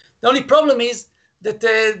 The only problem is that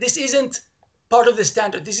this isn't part of the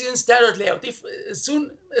standard. This isn't standard layout. If as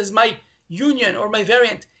soon as my union or my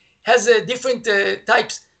variant has different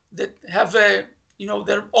types that have,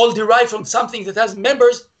 they're all derived from something that has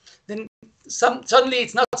members, then suddenly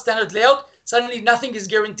it's not standard layout. Suddenly nothing is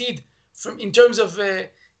guaranteed in terms of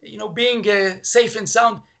being safe and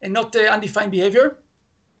sound and not undefined behavior.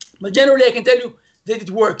 But generally, I can tell you that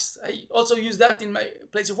it works. I also use that in my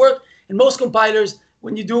place of work. And most compilers,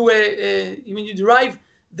 when you derive,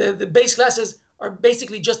 the base classes are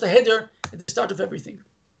basically just a header at the start of everything.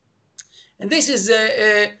 And this is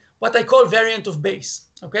what I call variant of base.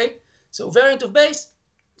 Okay, so variant of base,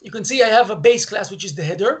 you can see I have a base class, which is the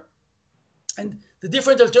header, and the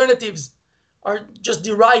different alternatives are just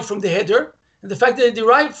derived from the header. And the fact that they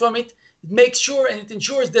derived from it, it makes sure and it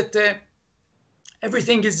ensures that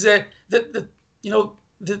everything is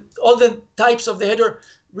all the types of the header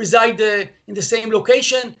reside in the same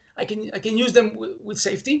location. I can use them with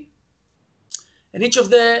safety. And each of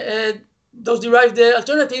those derived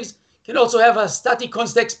alternatives can also have a static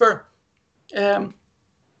constexpr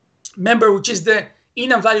member, which is the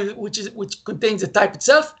enum value, which contains the type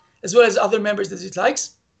itself, as well as other members that it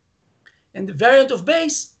likes. And the variant of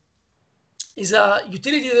base is a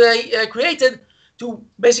utility that I created to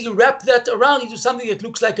basically wrap that around into something that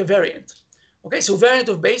looks like a variant. Okay, so variant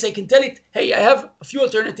of base, I can tell it, hey, I have a few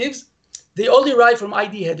alternatives. They all derive from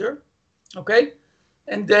ID header. Okay,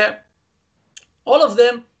 and all of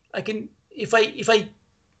them, I can, if I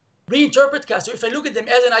reinterpret Castor, if I look at them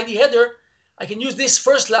as an ID header, I can use this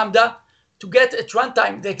first lambda to get at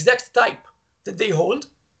runtime the exact type that they hold.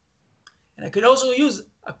 And I can also use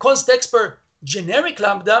a constexpr generic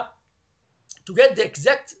lambda to get the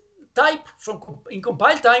exact type in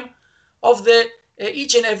compile time of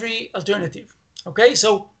each and every alternative. Okay,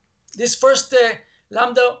 so this first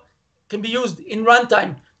lambda can be used in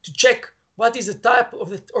runtime to check what is the type of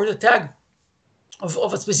the tag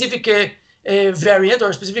of a specific variant or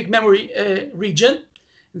a specific memory region.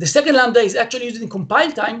 And the second lambda is actually used in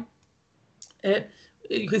compile time.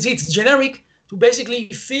 You can see it's generic to basically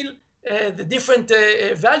fill the different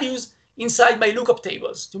values inside my lookup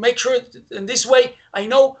tables to make sure that in this way I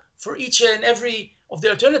know for each and every of the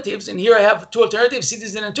alternatives, and here I have two alternatives,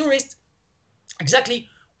 citizen and tourist, exactly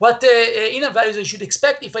what enum values I should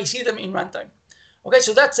expect if I see them in runtime. Okay,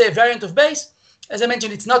 so that's a variant of base. As I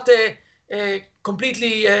mentioned, it's not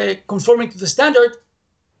completely conforming to the standard,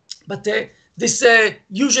 but this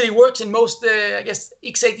usually works in most, I guess,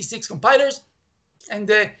 x86 compilers, and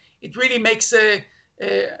it really makes, I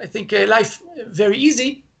think, life very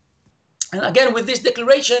easy. And again, with this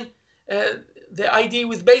declaration, the ID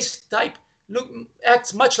with base type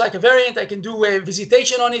acts much like a variant. I can do a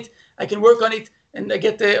visitation on it, I can work on it, and I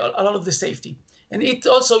get a lot of the safety. And it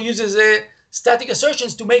also uses static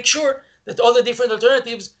assertions to make sure that all the different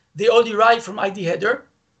alternatives, they all derive from ID header.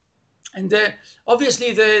 And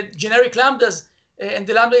obviously the generic lambdas and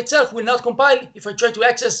the lambda itself will not compile if I try to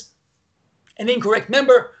access an incorrect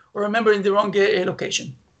member or remember in the wrong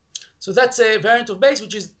location. So that's a variant of base,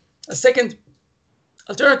 which is a second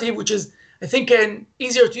alternative, which is, I think,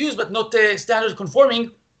 easier to use, but not standard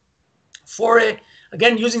conforming for,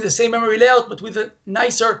 again, using the same memory layout, but with a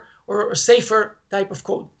nicer or safer type of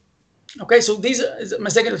code. Okay, so this is my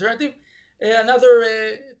second alternative.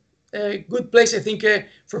 Another good place, I think,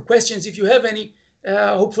 for questions, if you have any.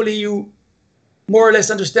 Hopefully you more or less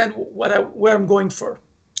understand where I'm going for.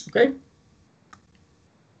 Okay.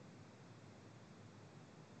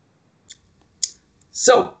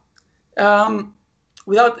 So I'm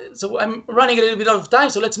running a little bit out of time,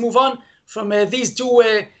 so let's move on from these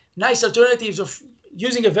two nice alternatives of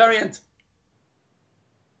using a variant.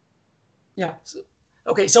 Yeah.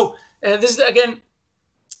 Okay. So this is again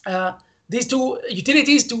these two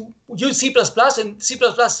utilities to use C++ and C++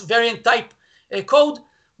 variant type code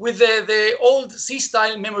with the old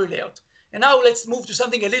C-style memory layout. And now let's move to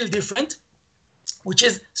something a little different, which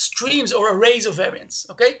is streams or arrays of variants.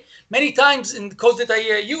 Okay. Many times in the code that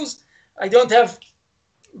I use, I don't have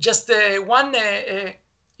just one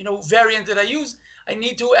variant that I use. I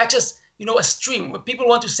need to access a stream where people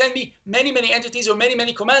want to send me many entities or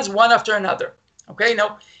many commands one after another. Okay.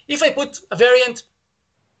 Now, if I put a variant,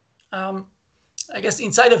 I guess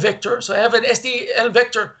inside a vector, so I have an STL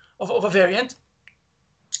vector of a variant.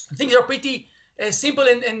 Things are pretty simple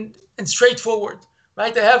and straightforward,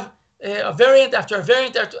 right? I have a variant after a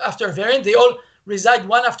variant after a variant. They all reside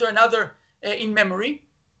one after another in memory,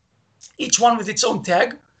 each one with its own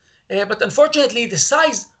tag. But unfortunately, the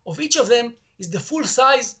size of each of them is the full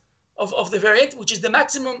size of the variant, which is the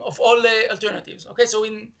maximum of all alternatives. Okay, so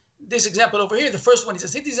in this example over here, the first one is a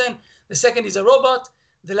citizen, the second is a robot,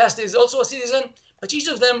 the last is also a citizen, but each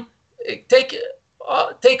of them take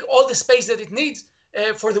all the space that it needs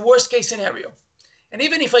for the worst case scenario. And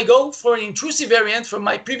even if I go for an intrusive variant from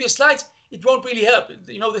my previous slides, it won't really help.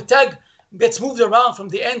 The tag gets moved around from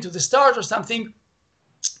the end to the start or something,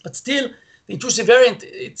 but still the intrusive variant,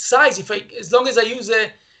 its size, as long as I use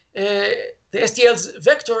the STL's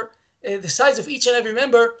vector, the size of each and every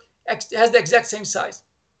member has the exact same size.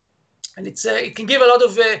 And it can give a lot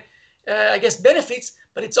of, I guess, benefits,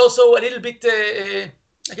 but it's also a little bit,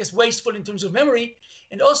 I guess, wasteful in terms of memory.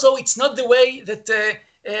 And also, it's not the way that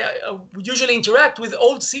we usually interact with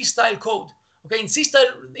old C-style code. Okay, in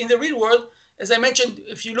C-style, in the real world, as I mentioned,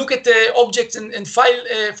 if you look at objects and file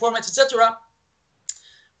formats, etc.,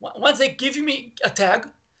 once they give me a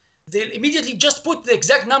tag, they'll immediately just put the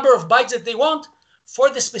exact number of bytes that they want for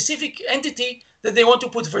the specific entity that they want to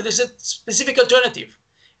put for this specific alternative.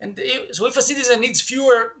 And so if a citizen needs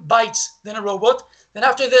fewer bytes than a robot, then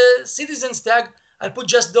after the citizen's tag, I'll put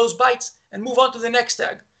just those bytes and move on to the next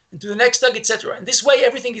tag, and to the next tag, etc. And this way,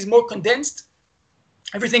 everything is more condensed.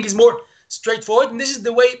 Everything is more straightforward. And this is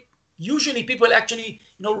the way usually people actually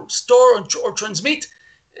store or transmit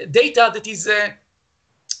data that is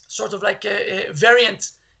sort of like a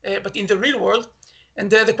variant, but in the real world. And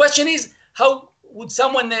the question is, how would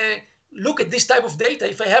someone look at this type of data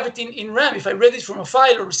if I have it in RAM? If I read it from a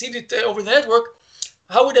file or received it over the network,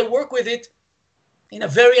 how would I work with it in a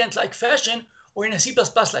variant-like fashion or in a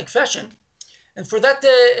C++-like fashion? And for that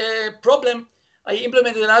problem, I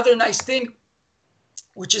implemented another nice thing,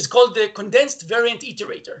 which is called the condensed variant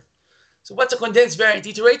iterator. So what's a condensed variant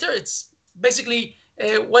iterator? It's basically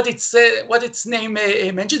what its name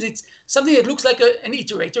mentions. It's something that looks like an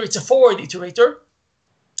iterator. It's a forward iterator,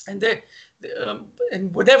 and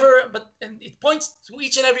it points to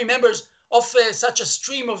each and every members of such a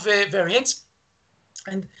stream of variants.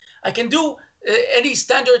 And I can do any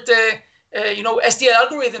standard STL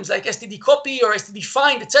algorithms like std copy or std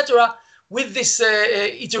find, etc., with this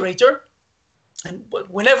iterator. And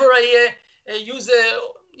whenever I use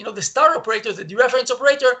the star operator, the dereference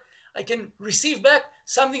operator, I can receive back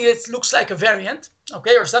something that looks like a variant,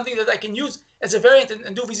 okay, or something that I can use as a variant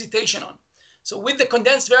and do visitation on. So with the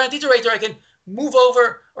condensed variant iterator, I can move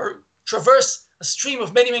over or traverse a stream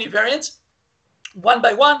of many variants one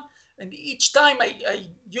by one, and each time I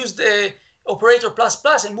use the operator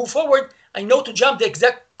 ++ and move forward, I know to jump the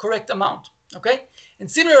exact correct amount, okay? And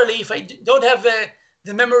similarly, if I don't have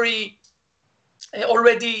the memory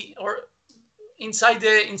already or inside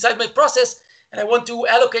my process, and I want to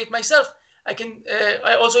allocate myself,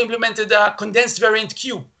 I also implemented a condensed variant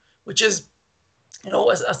queue, which is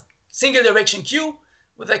a single direction queue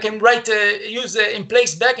that I can use in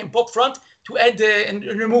place back and pop front to add and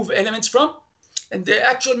remove elements from. And the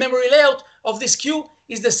actual memory layout of this queue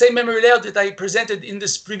is the same memory layout that I presented in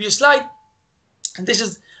this previous slide. And this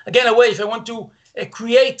is, again, a way, if I want to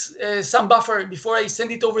create some buffer before I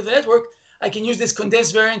send it over the network, I can use this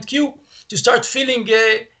condensed variant queue to start filling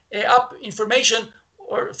up information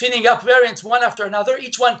or filling up variants one after another,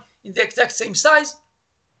 each one in the exact same size.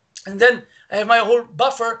 And then I have my whole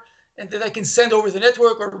buffer, and then I can send over the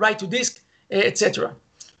network or write to disk, etc.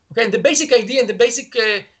 Okay, and the basic idea and the basic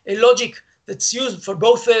logic that's used for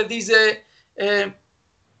both these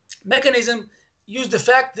mechanisms use the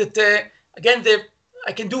fact that, again,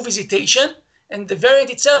 I can do visitation, and the variant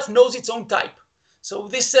itself knows its own type. So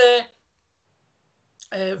this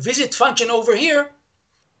visit function over here,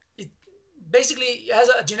 it basically has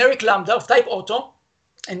a generic lambda of type auto,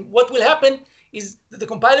 and what will happen is that the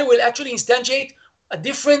compiler will actually instantiate a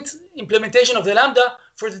different implementation of the lambda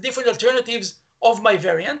for the different alternatives of my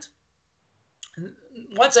variant. And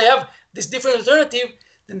once I have this different alternative,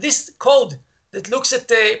 then this code that looks at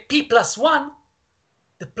p plus 1,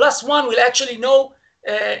 the plus 1 will actually know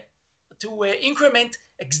to increment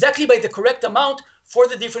exactly by the correct amount for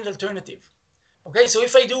the different alternative. Okay, so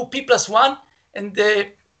if I do p plus 1, and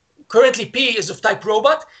currently p is of type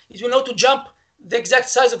robot, it will know to jump the exact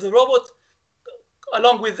size of the robot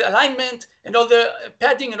along with alignment and all the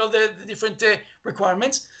padding and all the different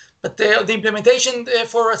requirements. But the implementation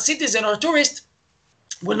for a citizen or tourist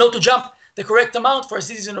will know to jump the correct amount for a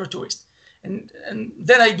citizen or tourist. And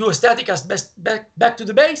then I do a static cast back to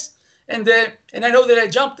the base, and I know that I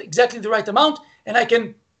jumped exactly the right amount, and I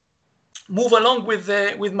can move along with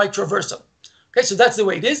my traversal. Okay, so that's the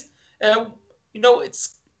way it is.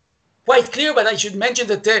 It's quite clear, but I should mention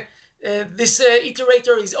that this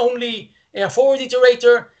iterator is only a forward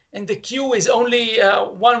iterator, and the queue is only a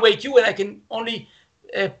one-way queue, and I can only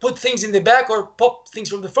put things in the back or pop things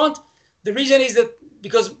from the front. The reason is that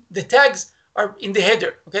because the tags are in the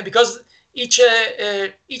header, okay? Because each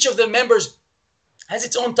of the members has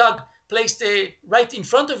its own tag placed right in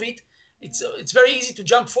front of it. It's very easy to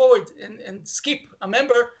jump forward and skip a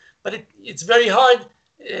member, but it's very hard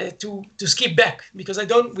to skip back, because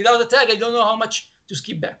without a tag I don't know how much to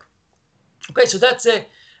skip back. Okay, so that's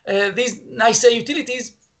these nice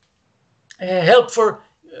utilities help for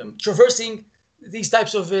traversing these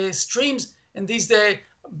types of streams and these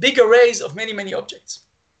big arrays of many objects.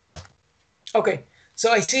 Okay,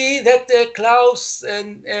 so I see that Klaus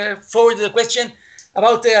forwarded a question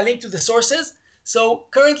about a link to the sources. So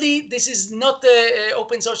currently this is not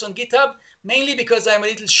open source on GitHub, mainly because I'm a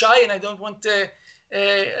little shy and I don't want,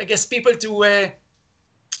 I guess, people to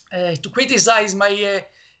criticize my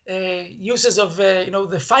uses of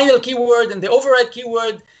the final keyword and the override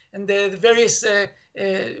keyword and the various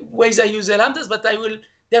ways I use the lambdas. But I will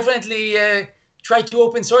definitely try to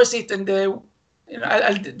open source it, and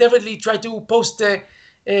I'll definitely try to post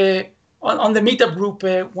on the meetup group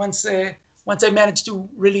once I manage to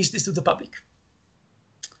release this to the public.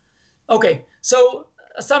 Okay, so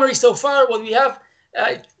a summary so far. What we have,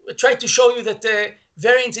 I tried to show you that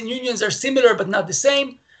variants and unions are similar but not the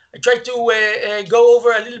same. I tried to go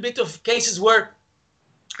over a little bit of cases where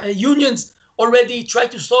unions already try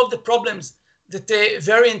to solve the problems that the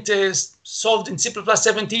variant solved in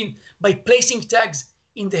C++17 by placing tags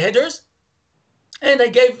in the headers. And I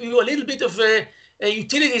gave you a little bit of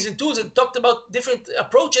utilities and tools and talked about different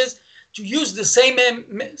approaches to use the same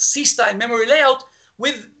C-style memory layout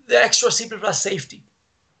with the extra C++ safety.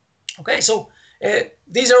 Okay, so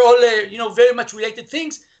these are all very much related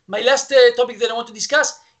things. My last topic that I want to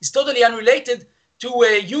discuss is totally unrelated to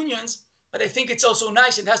unions, but I think it's also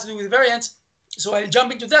nice and has to do with variants. So I'll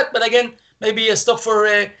jump into that, but again, maybe a stop for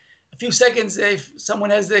a few seconds if someone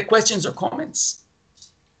has questions or comments.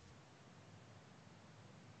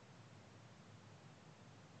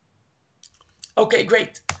 Okay,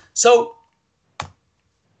 great. So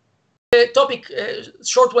the topic,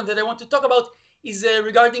 short one that I want to talk about is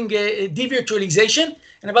regarding de-virtualization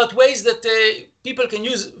and about ways that people can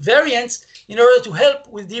use variants in order to help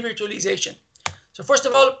with de-virtualization. So first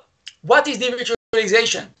of all, what is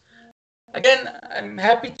de-virtualization? Again, I'm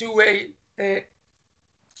happy to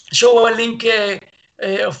show a link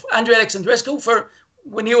of Andrei Alexandrescu for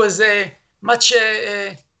when he was much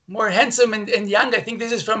more handsome and young. I think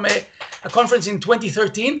this is from a conference in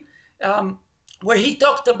 2013, where he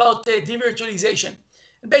talked about de-virtualization.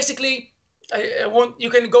 And basically, you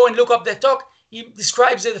can go and look up that talk. He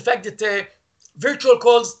describes the fact that virtual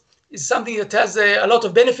calls is something that has a lot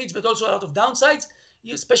of benefits, but also a lot of downsides.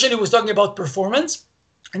 He especially was talking about performance.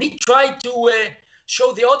 And he tried to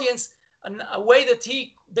show the audience a way that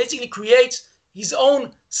he basically creates his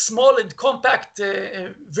own small and compact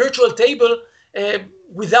virtual table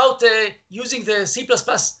without using the C++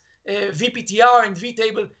 VPTR and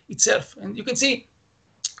vtable itself. And you can see,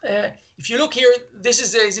 if you look here, this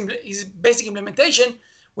is his basic implementation,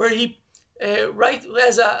 where he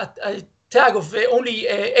has a tag of only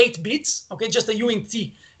 8 bits, okay, just a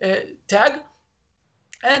uint tag.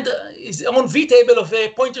 and his own v-table of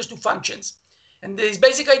pointers to functions. And his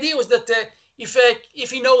basic idea was that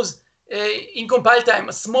if he knows in compile time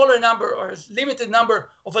a smaller number or a limited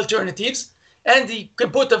number of alternatives, and he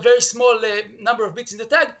can put a very small number of bits in the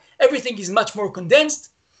tag, everything is much more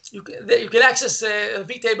condensed. You can access a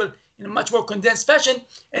v-table in a much more condensed fashion,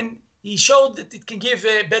 and he showed that it can give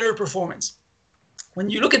better performance. When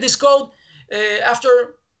you look at this code,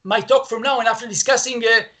 after my talk from now and after discussing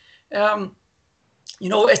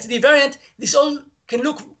STD-variant, this all can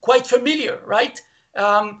look quite familiar, right?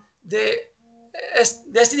 The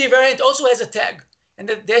STD-variant also has a tag, and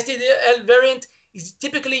the STD-variant is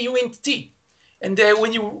typically uint. And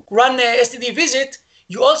when you run std-visit,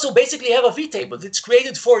 you also basically have a v-table that's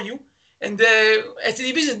created for you, and the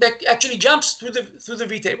std-visit actually jumps through the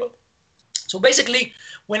v-table. So basically,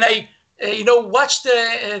 when I watched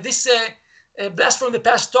this Blast from the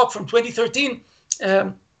Past talk from 2013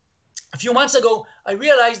 a few months ago, I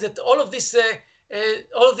realized that all of these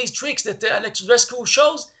tricks that Alex Rescu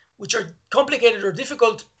shows, which are complicated or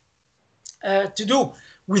difficult to do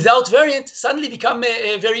without variant, suddenly become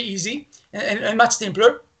very easy and much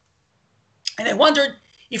simpler. And I wondered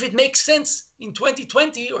if it makes sense in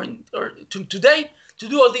 2020 or today to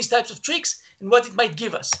do all these types of tricks and what it might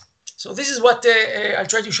give us. So this is what I'll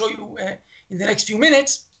try to show you in the next few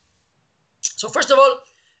minutes. So first of all,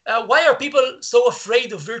 why are people so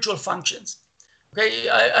afraid of virtual functions? Okay,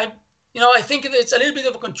 I think it's a little bit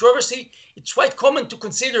of a controversy. It's quite common to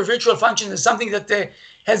consider virtual functions as something that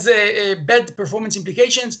has bad performance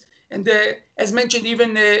implications. And as mentioned,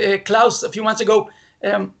 even Klaus a few months ago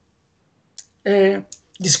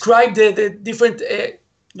described the different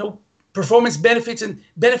performance benefits and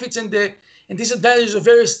disadvantages of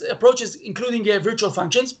various approaches, including virtual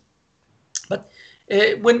functions. But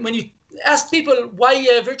when you ask people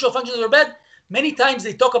why virtual functions are bad, many times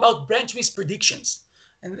they talk about branch mispredictions.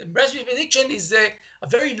 And branch misprediction is a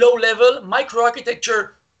very low-level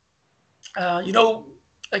microarchitecture,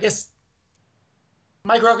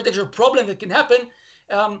 microarchitecture problem that can happen,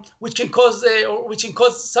 which can cause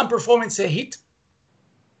some performance hit,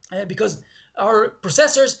 because our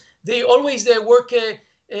processors, they always work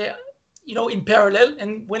in parallel,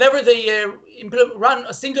 and whenever they run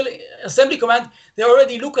a single assembly command, they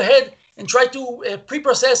already look ahead and try to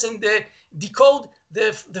pre-process and decode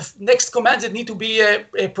the next commands that need to be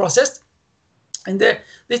processed. And that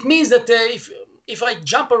means that if I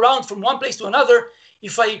jump around from one place to another,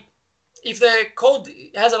 if the code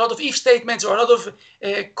has a lot of if statements or a lot of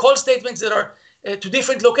call statements that are to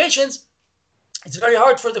different locations, it's very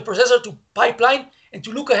hard for the processor to pipeline and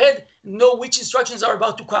to look ahead and know which instructions are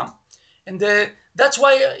about to come. And that's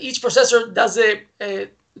why each processor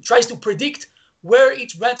tries to predict where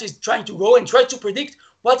each branch is trying to go and tries to predict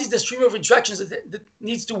what is the stream of instructions that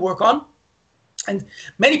needs to work on. And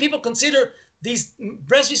many people consider these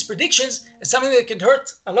branch predictions as something that can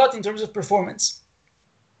hurt a lot in terms of performance.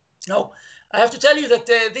 Now, I have to tell you that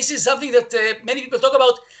this is something that many people talk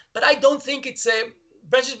about, but I don't think it's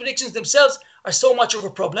branch predictions themselves are so much of a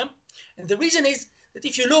problem. And the reason is that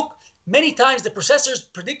if you look, many times the processor's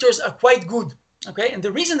predictors are quite good. Okay, and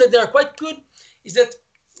the reason that they are quite good is that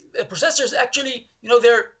processors actually,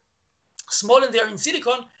 they're small and they're in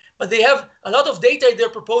silicon, but they have a lot of data in their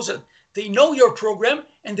proposal. They know your program,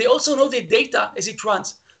 and they also know the data as it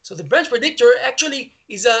runs. So the branch predictor actually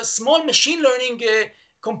is a small machine learning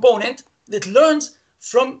component that learns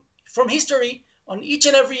from history on each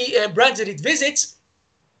and every branch that it visits,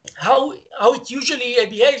 how it usually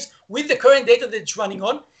behaves with the current data that it's running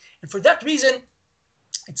on. And for that reason,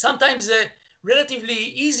 it's sometimes relatively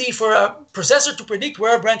easy for a processor to predict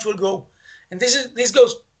where a branch will go. And this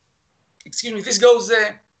goes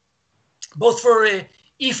both for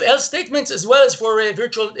if-else statements as well as for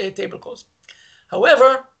virtual table calls.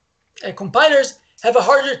 However, compilers have a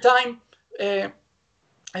harder time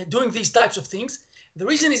doing these types of things. The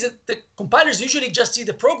reason is that the compilers usually just see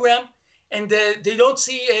the program and they don't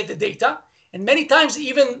see the data. And many times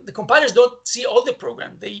even the compilers don't see all the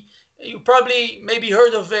program. You probably maybe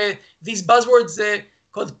heard of these buzzwords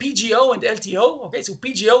called PGO and LTO. Okay, so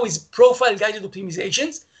PGO is profile guided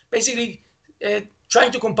optimizations, basically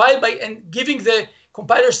trying to compile by and giving the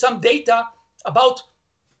compiler some data about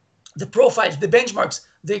the profiles, the benchmarks,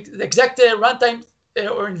 the exact runtime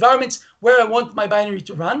or environments where I want my binary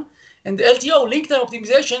to run. And the LTO, link time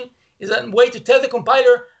optimization, is a way to tell the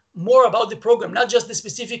compiler more about the program, not just the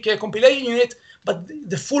specific compilation unit, but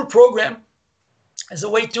the full program, as a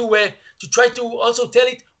way to try to also tell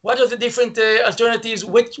it what are the different alternatives,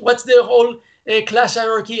 what's the whole class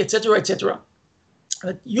hierarchy, etc., etc.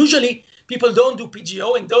 But usually people don't do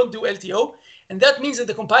PGO and don't do LTO, and that means that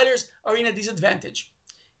the compilers are in a disadvantage.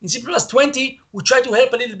 In C++20, we try to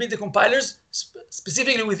help a little bit the compilers,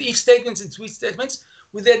 specifically with if statements and switch statements,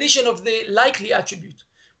 with the addition of the likely attribute.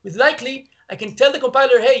 With likely, I can tell the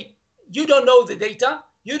compiler, hey, you don't know the data,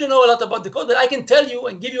 you don't know a lot about the code, but I can tell you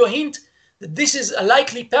and give you a hint that this is a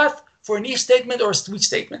likely path for an if statement or a switch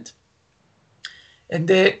statement. And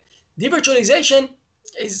the de-virtualization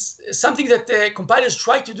is something that compilers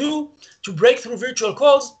try to do to break through virtual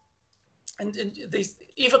calls. And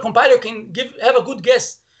if a compiler can have a good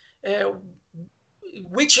guess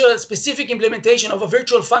which specific implementation of a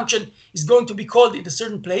virtual function is going to be called in a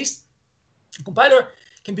certain place, the compiler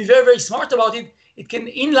can be very, very smart about it. It can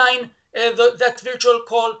inline that virtual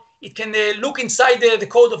call. It can look inside the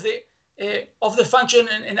code of the function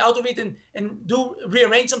and out of it and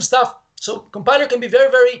rearrange some stuff. So compiler can be very,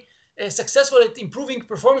 very successful at improving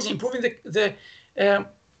performance, improving the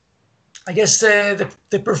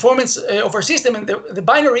performance of our system and the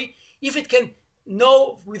binary, if it can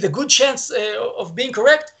know with a good chance of being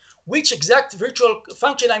correct which exact virtual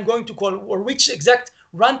function I'm going to call or which exact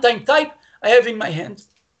runtime type I have in my hand.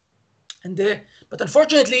 But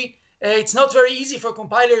unfortunately, it's not very easy for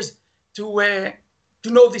compilers to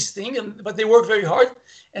know this thing, but they work very hard.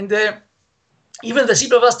 And even the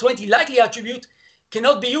C++20 likely attribute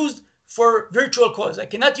cannot be used for virtual calls. I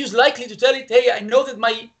cannot use likely to tell it, hey, I know that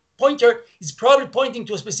my pointer is probably pointing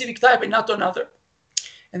to a specific type and not to another.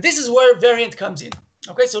 And this is where variant comes in.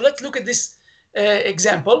 Okay, so let's look at this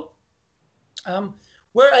example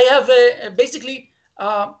where I have basically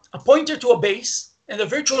a pointer to a base and a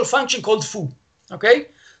virtual function called foo. Okay,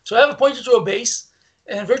 so I have a pointer to a base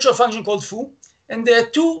and a virtual function called foo, and there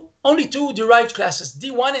are only two derived classes,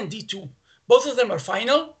 D1 and D2. Both of them are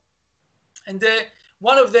final, and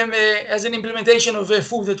one of them has an implementation of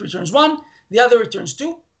foo that returns 1, the other returns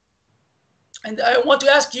 2. And I want to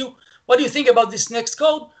ask you, what do you think about this next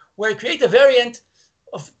code where I create a variant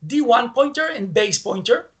of D1 pointer and base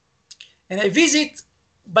pointer, and I visit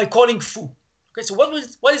by calling foo? Okay, so what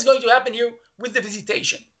is going to happen here with the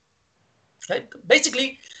visitation? Okay,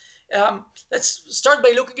 basically, let's start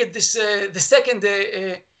by looking at this the second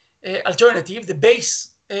alternative, the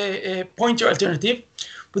base pointer alternative.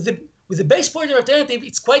 With the base pointer alternative,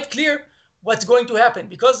 it's quite clear what's going to happen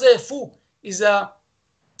because foo is a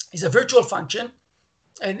virtual function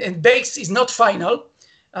and base is not final.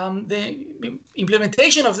 The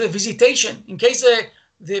implementation of the visitation, in case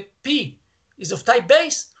the P is of type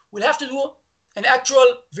base, we'll have to do an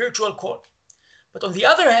actual virtual call. But on the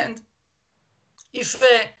other hand, if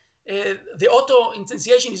the auto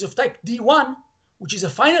instantiation is of type D1, which is a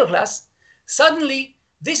final class, suddenly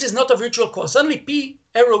this is not a virtual call. Suddenly P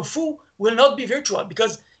arrow foo will not be virtual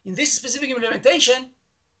because in this specific implementation,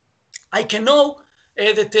 I can know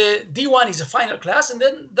that D1 is a final class, and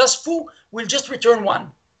then thus foo will just return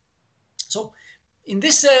 1. So in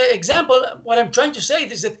this example, what I'm trying to say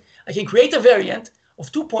is that I can create a variant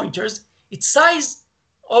of 2 pointers. Its size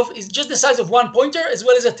is just the size of 1 pointer as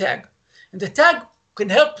well as a tag. And the tag can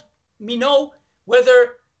help me know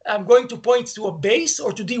whether I'm going to point to a base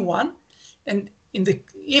or to D1. And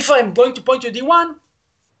if I'm going to point to D1,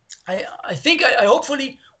 I think I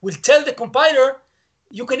hopefully will tell the compiler,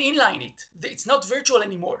 you can inline it. It's not virtual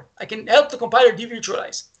anymore. I can help the compiler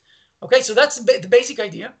de-virtualize. Okay, so that's the basic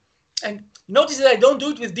idea. And notice that I don't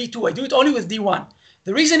do it with D2. I do it only with D1.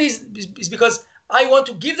 The reason is because I want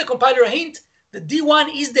to give the compiler a hint that D1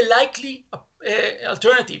 is the likely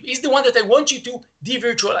alternative, is the one that I want you to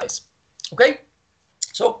de-virtualize. Okay?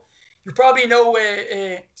 So you probably know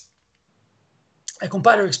a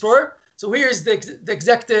compiler explorer. So here is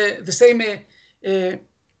the same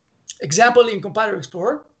example in compiler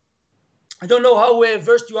explorer. I don't know how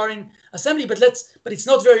versed you are in assembly, but it's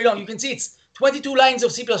not very long. You can see it's 22 lines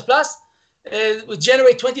of C++, which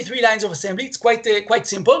generate 23 lines of assembly. It's quite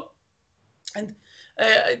simple. And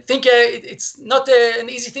I think it's not an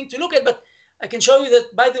easy thing to look at, but I can show you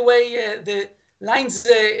that, by the way, the lines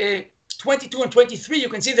 22 and 23, you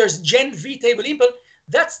can see there's gen v table impl.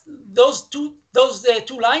 That's those two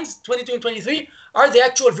lines, 22 and 23, are the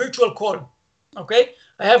actual virtual call. Okay,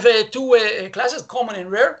 I have two classes, common and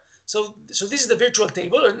rare. So this is the virtual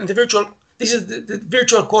table, and this is the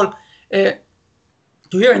virtual call to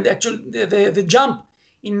here, and the jump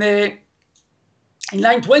in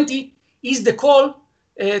line 20 is the call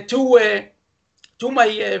to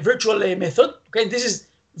my virtual method. Okay, this is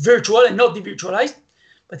virtual and not de-virtualized.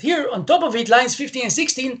 But here on top of it, lines 15 and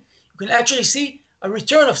 16, you can actually see a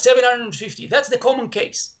return of 750. That's the common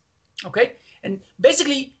case. Okay, and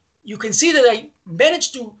basically you can see that I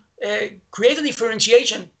managed to create a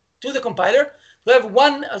differentiation to the compiler to have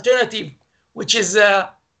one alternative which is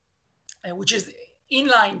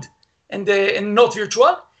inlined and not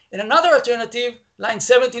virtual, and another alternative, line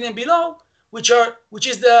 17 and below, which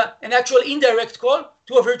is an actual indirect call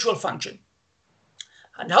to a virtual function.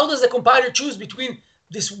 And how does the compiler choose between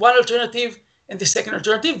this one alternative and the second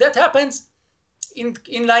alternative? That happens in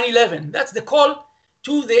line 11. That's the call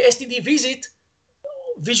to the std visit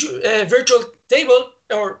virtual table,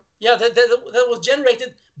 or yeah, that was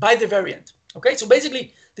generated by the variant. Okay, so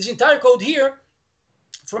basically this entire code here,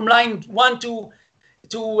 from line 1 to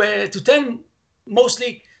 10,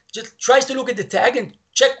 mostly just tries to look at the tag and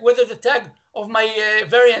check whether the tag of my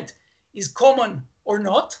variant is common or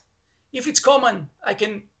not. If it's common, I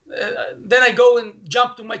can then I go and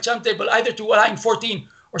jump to my jump table, either to line 14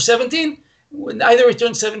 or 17, either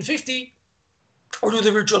return 750 or do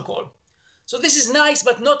the virtual call. So this is nice,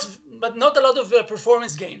 but not a lot of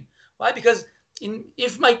performance gain. Why? Because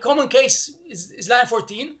if my common case is line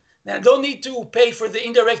 14, then I don't need to pay for the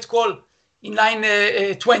indirect call in line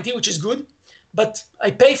 20, which is good, but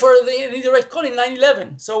I pay for the indirect call in line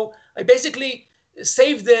 11. So I basically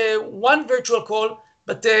saved the one virtual call,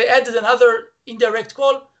 but added another indirect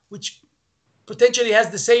call, which potentially has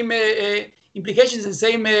the same implications and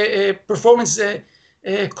same performance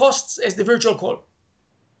costs as the virtual call.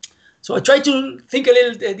 So I try to think a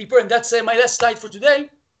little deeper, and that's my last slide for today.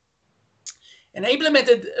 And I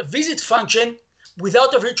implemented a visit function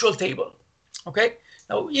without a virtual table. Okay.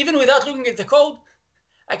 Now, even without looking at the code,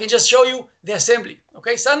 I can just show you the assembly.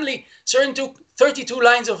 Okay. Suddenly, certain 32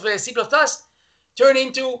 lines of C++ turn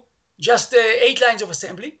into just 8 lines of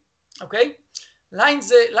assembly. Okay. Line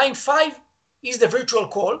 5 is the virtual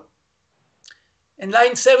call, and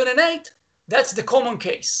line 7 and 8, that's the common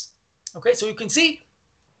case. Okay. So you can see,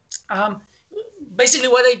 basically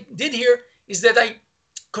what I did here is that I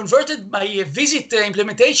converted my visit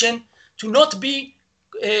implementation to not be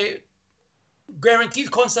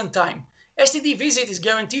guaranteed constant time. std visit is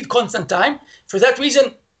guaranteed constant time. For that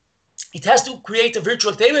reason, it has to create a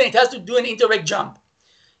virtual table and it has to do an indirect jump.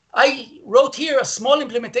 I wrote here a small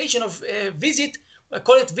implementation of visit. I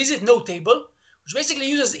call it visit no table, which basically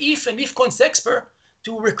uses if and if const expr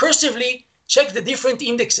to recursively check the different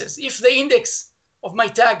indexes. If the index of my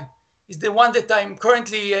tag is the one that I'm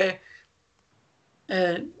currently,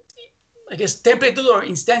 I guess, templated or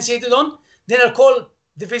instantiated on, then I'll call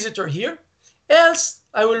the visitor here. Else,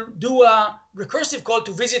 I will do a recursive call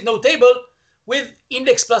to visit no table with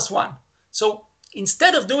index +1. So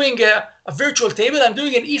instead of doing a virtual table, I'm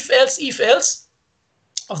doing an if-else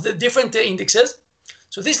of the different indexes.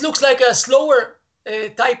 So this looks like a slower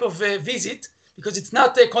type of visit because it's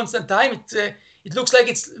not a constant time. It looks like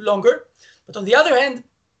it's longer. But on the other hand,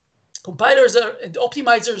 compilers and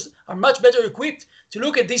optimizers are much better equipped to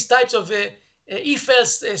look at these types of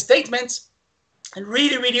if-else statements and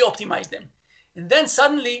really optimize them. And then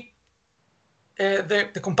suddenly,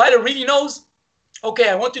 the compiler really knows, okay,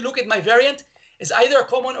 I want to look at my variant as either a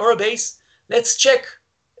common or a base. Let's check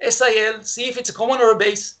SIL, see if it's a common or a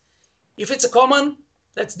base. If it's a common,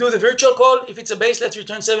 let's do the virtual call. If it's a base, let's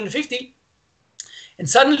return 750. And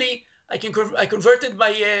suddenly, I converted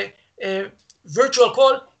my virtual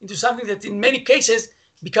call into something that in many cases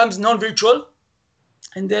becomes non-virtual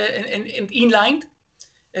and inlined,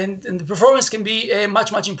 and the performance can be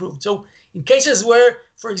much improved. So in cases where,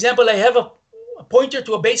 for example, I have a pointer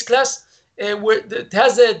to a base class where it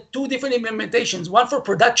has two different implementations, one for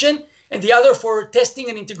production and the other for testing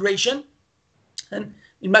and integration. And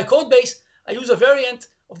in my code base, I use a variant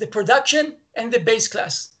of the production and the base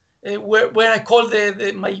class where I call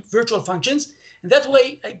my virtual functions. And that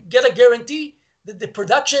way I get a guarantee that the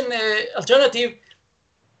production alternative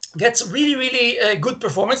gets really good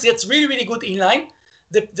performance, gets really good inline.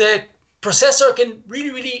 The processor can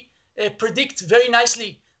really predict very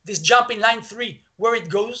nicely this jump in line 3, where it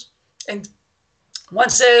goes. And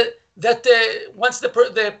once the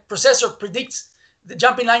processor predicts the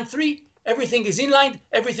jump in line 3, everything is inlined,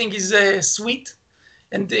 everything is sweet.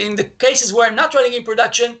 And in the cases where I'm not running in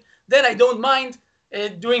production, then I don't mind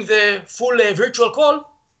doing the full virtual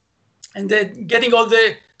call and getting all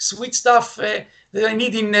the sweet stuff that I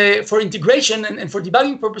need for integration and for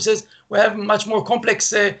debugging purposes. We have much more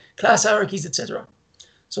complex class hierarchies, etc.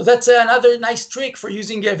 So that's another nice trick for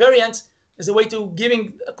using variants as a way to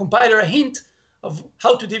giving a compiler a hint of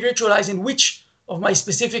how to de-virtualize and which of my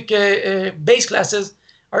specific base classes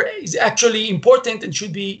is actually important and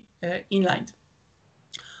should be inlined.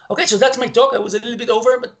 Okay, so that's my talk. I was a little bit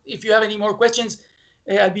over, but if you have any more questions,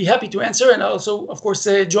 I'll be happy to answer. And also, of course,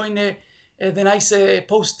 join the nice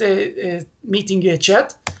post-meeting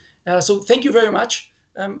chat. So thank you very much.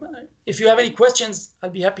 If you have any questions, I'll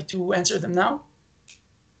be happy to answer them now.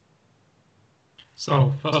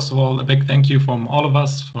 So first of all, a big thank you from all of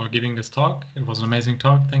us for giving this talk. It was an amazing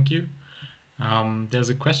talk. Thank you. There's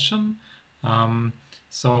a question.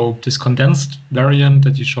 So this condensed variant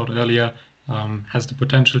that you showed earlier has the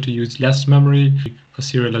potential to use less memory for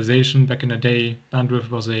serialization. Back in the day,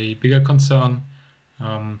 bandwidth was a bigger concern.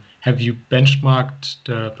 Have you benchmarked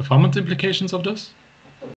the performance implications of this?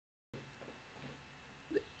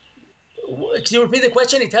 Can you repeat the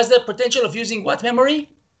question? It has the potential of using what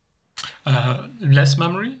memory? Less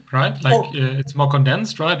memory, right? Like it's more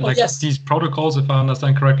condensed, right? Like yes. These protocols, if I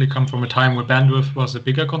understand correctly, come from a time where bandwidth was a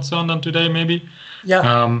bigger concern than today, maybe.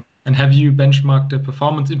 Yeah. And have you benchmarked the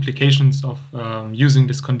performance implications of using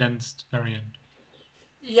this condensed variant?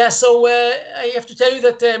 Yeah. So I have to tell you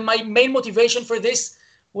that my main motivation for this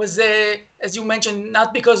was, as you mentioned,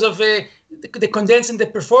 not because of the condense and the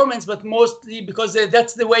performance, but mostly because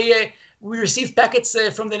that's the way we receive packets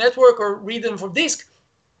from the network or read them from disk.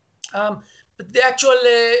 But the actual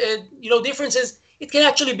differences, it can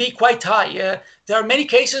actually be quite high. There are many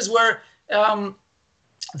cases where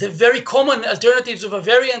the very common alternatives of a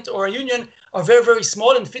variant or a union are very, very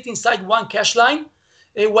small and fit inside one cache line,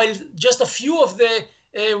 while just a few of the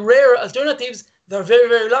rare alternatives, they're very,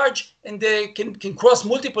 very large and they can cross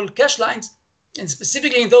multiple cache lines. And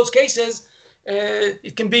specifically in those cases,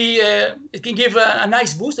 it can give a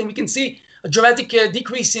nice boost, and we can see a dramatic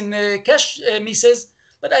decrease in cache misses.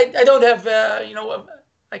 But I don't have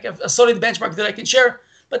like a solid benchmark that I can share.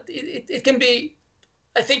 But it can be,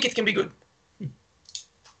 I think it can be good.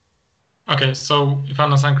 Okay, so if I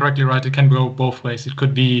understand correctly, right, it can go both ways. It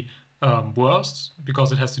could be worse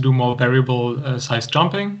because it has to do more variable size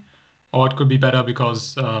jumping, or it could be better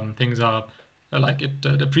because things are like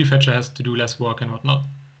the prefetcher has to do less work and whatnot.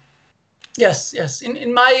 Yes.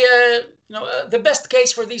 In my the best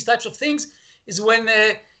case for these types of things is when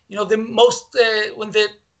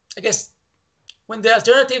when the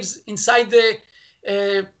alternatives inside the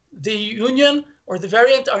union or the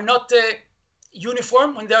variant are not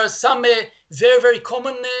uniform, when there are some very, very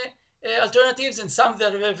common alternatives and some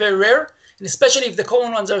that are very, very rare, and especially if the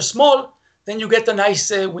common ones are small, then you get a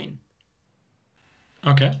nice win.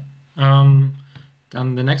 Okay. Then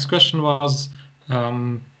the next question was,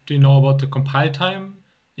 do you know about the compile time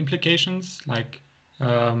implications? Like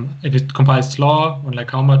if it compiles slower, or like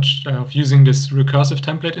how much of using this recursive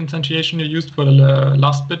template instantiation you used for the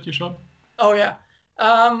last bit you showed? Oh, yeah.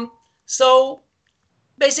 So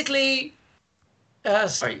basically, I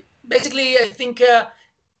think, I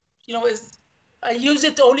use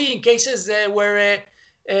it only in cases where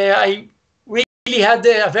I really had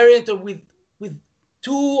a variant with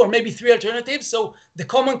two or maybe three alternatives. So the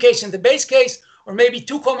common case and the base case, or maybe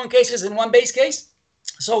two common cases and one base case.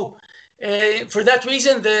 So for that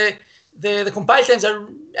reason, the compile times are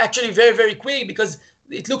actually very, very quick because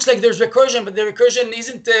it looks like there's recursion, but the recursion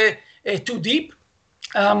isn't too deep.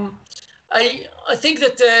 I think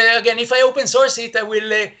that, again, if I open source it, I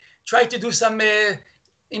will try to do some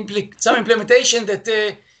implementation that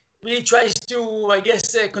really tries to, I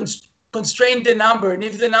guess, constrain the number. And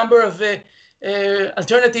if the number of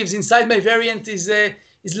alternatives inside my variant is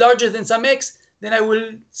larger than some X, then I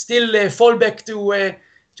will still fall back to a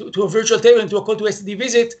virtual table and to a call to std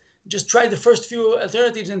visit. Just try the first few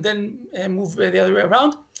alternatives and then move the other way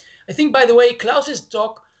around. I think, by the way, Klaus's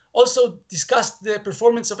talk also discussed the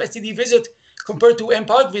performance of std visit compared to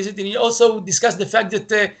mpowered visit, and he also discussed the fact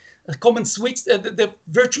that a common switch, the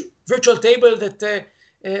virtual table that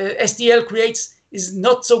STL creates is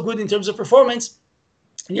not so good in terms of performance.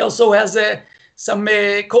 And he also has some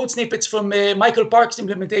code snippets from Michael Park's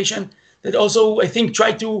implementation that also, I think,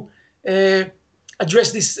 try to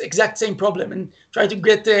address this exact same problem and try to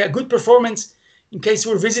get a good performance in case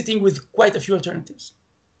we're visiting with quite a few alternatives.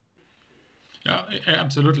 Yeah,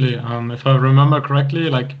 absolutely. If I remember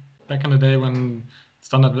correctly, like back in the day when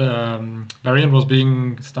standard variant was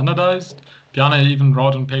being standardized, Bjarne even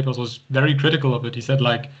wrote in papers, was very critical of it. He said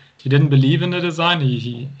like he didn't believe in the design.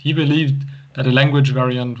 He believed that a language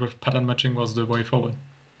variant with pattern matching was the way forward.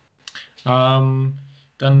 Then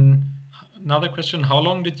another question, how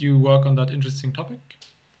long did you work on that interesting topic?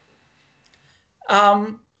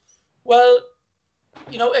 Well,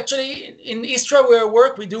 actually in Istra where I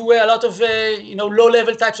work, we do a lot of,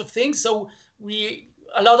 low-level types of things. So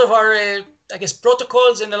a lot of our, I guess,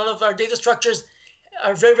 protocols and a lot of our data structures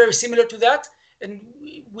are very, very similar to that. And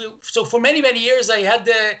so for many, many years, I had,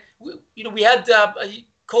 we had a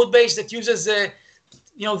code base that uses, the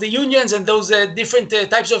unions and those different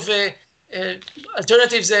types of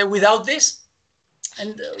alternatives without this.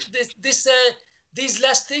 And these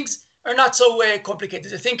last things are not so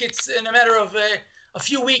complicated. I think it's in a matter of a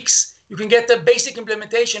few weeks, you can get the basic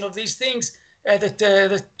implementation of these things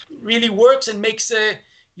that really works and makes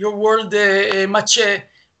your world much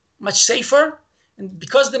safer. And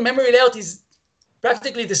because the memory layout is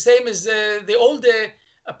practically the same as the old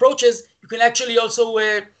approaches, you can actually also,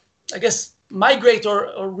 I guess, migrate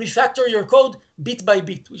or refactor your code bit by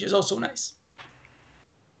bit, which is also nice.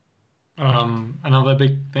 Another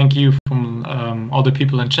big thank you from all the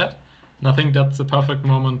people in chat. And I think that's the perfect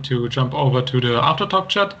moment to jump over to the Aftertalk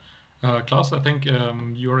chat. Klaus, I think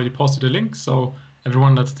you already posted a link, so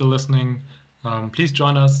everyone that's still listening, please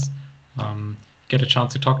join us, get a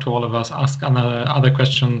chance to talk to all of us, ask other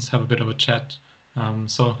questions, have a bit of a chat.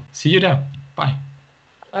 So see you there. Bye.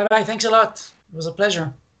 Bye-bye. Thanks a lot. It was a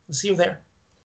pleasure. I'll see you there.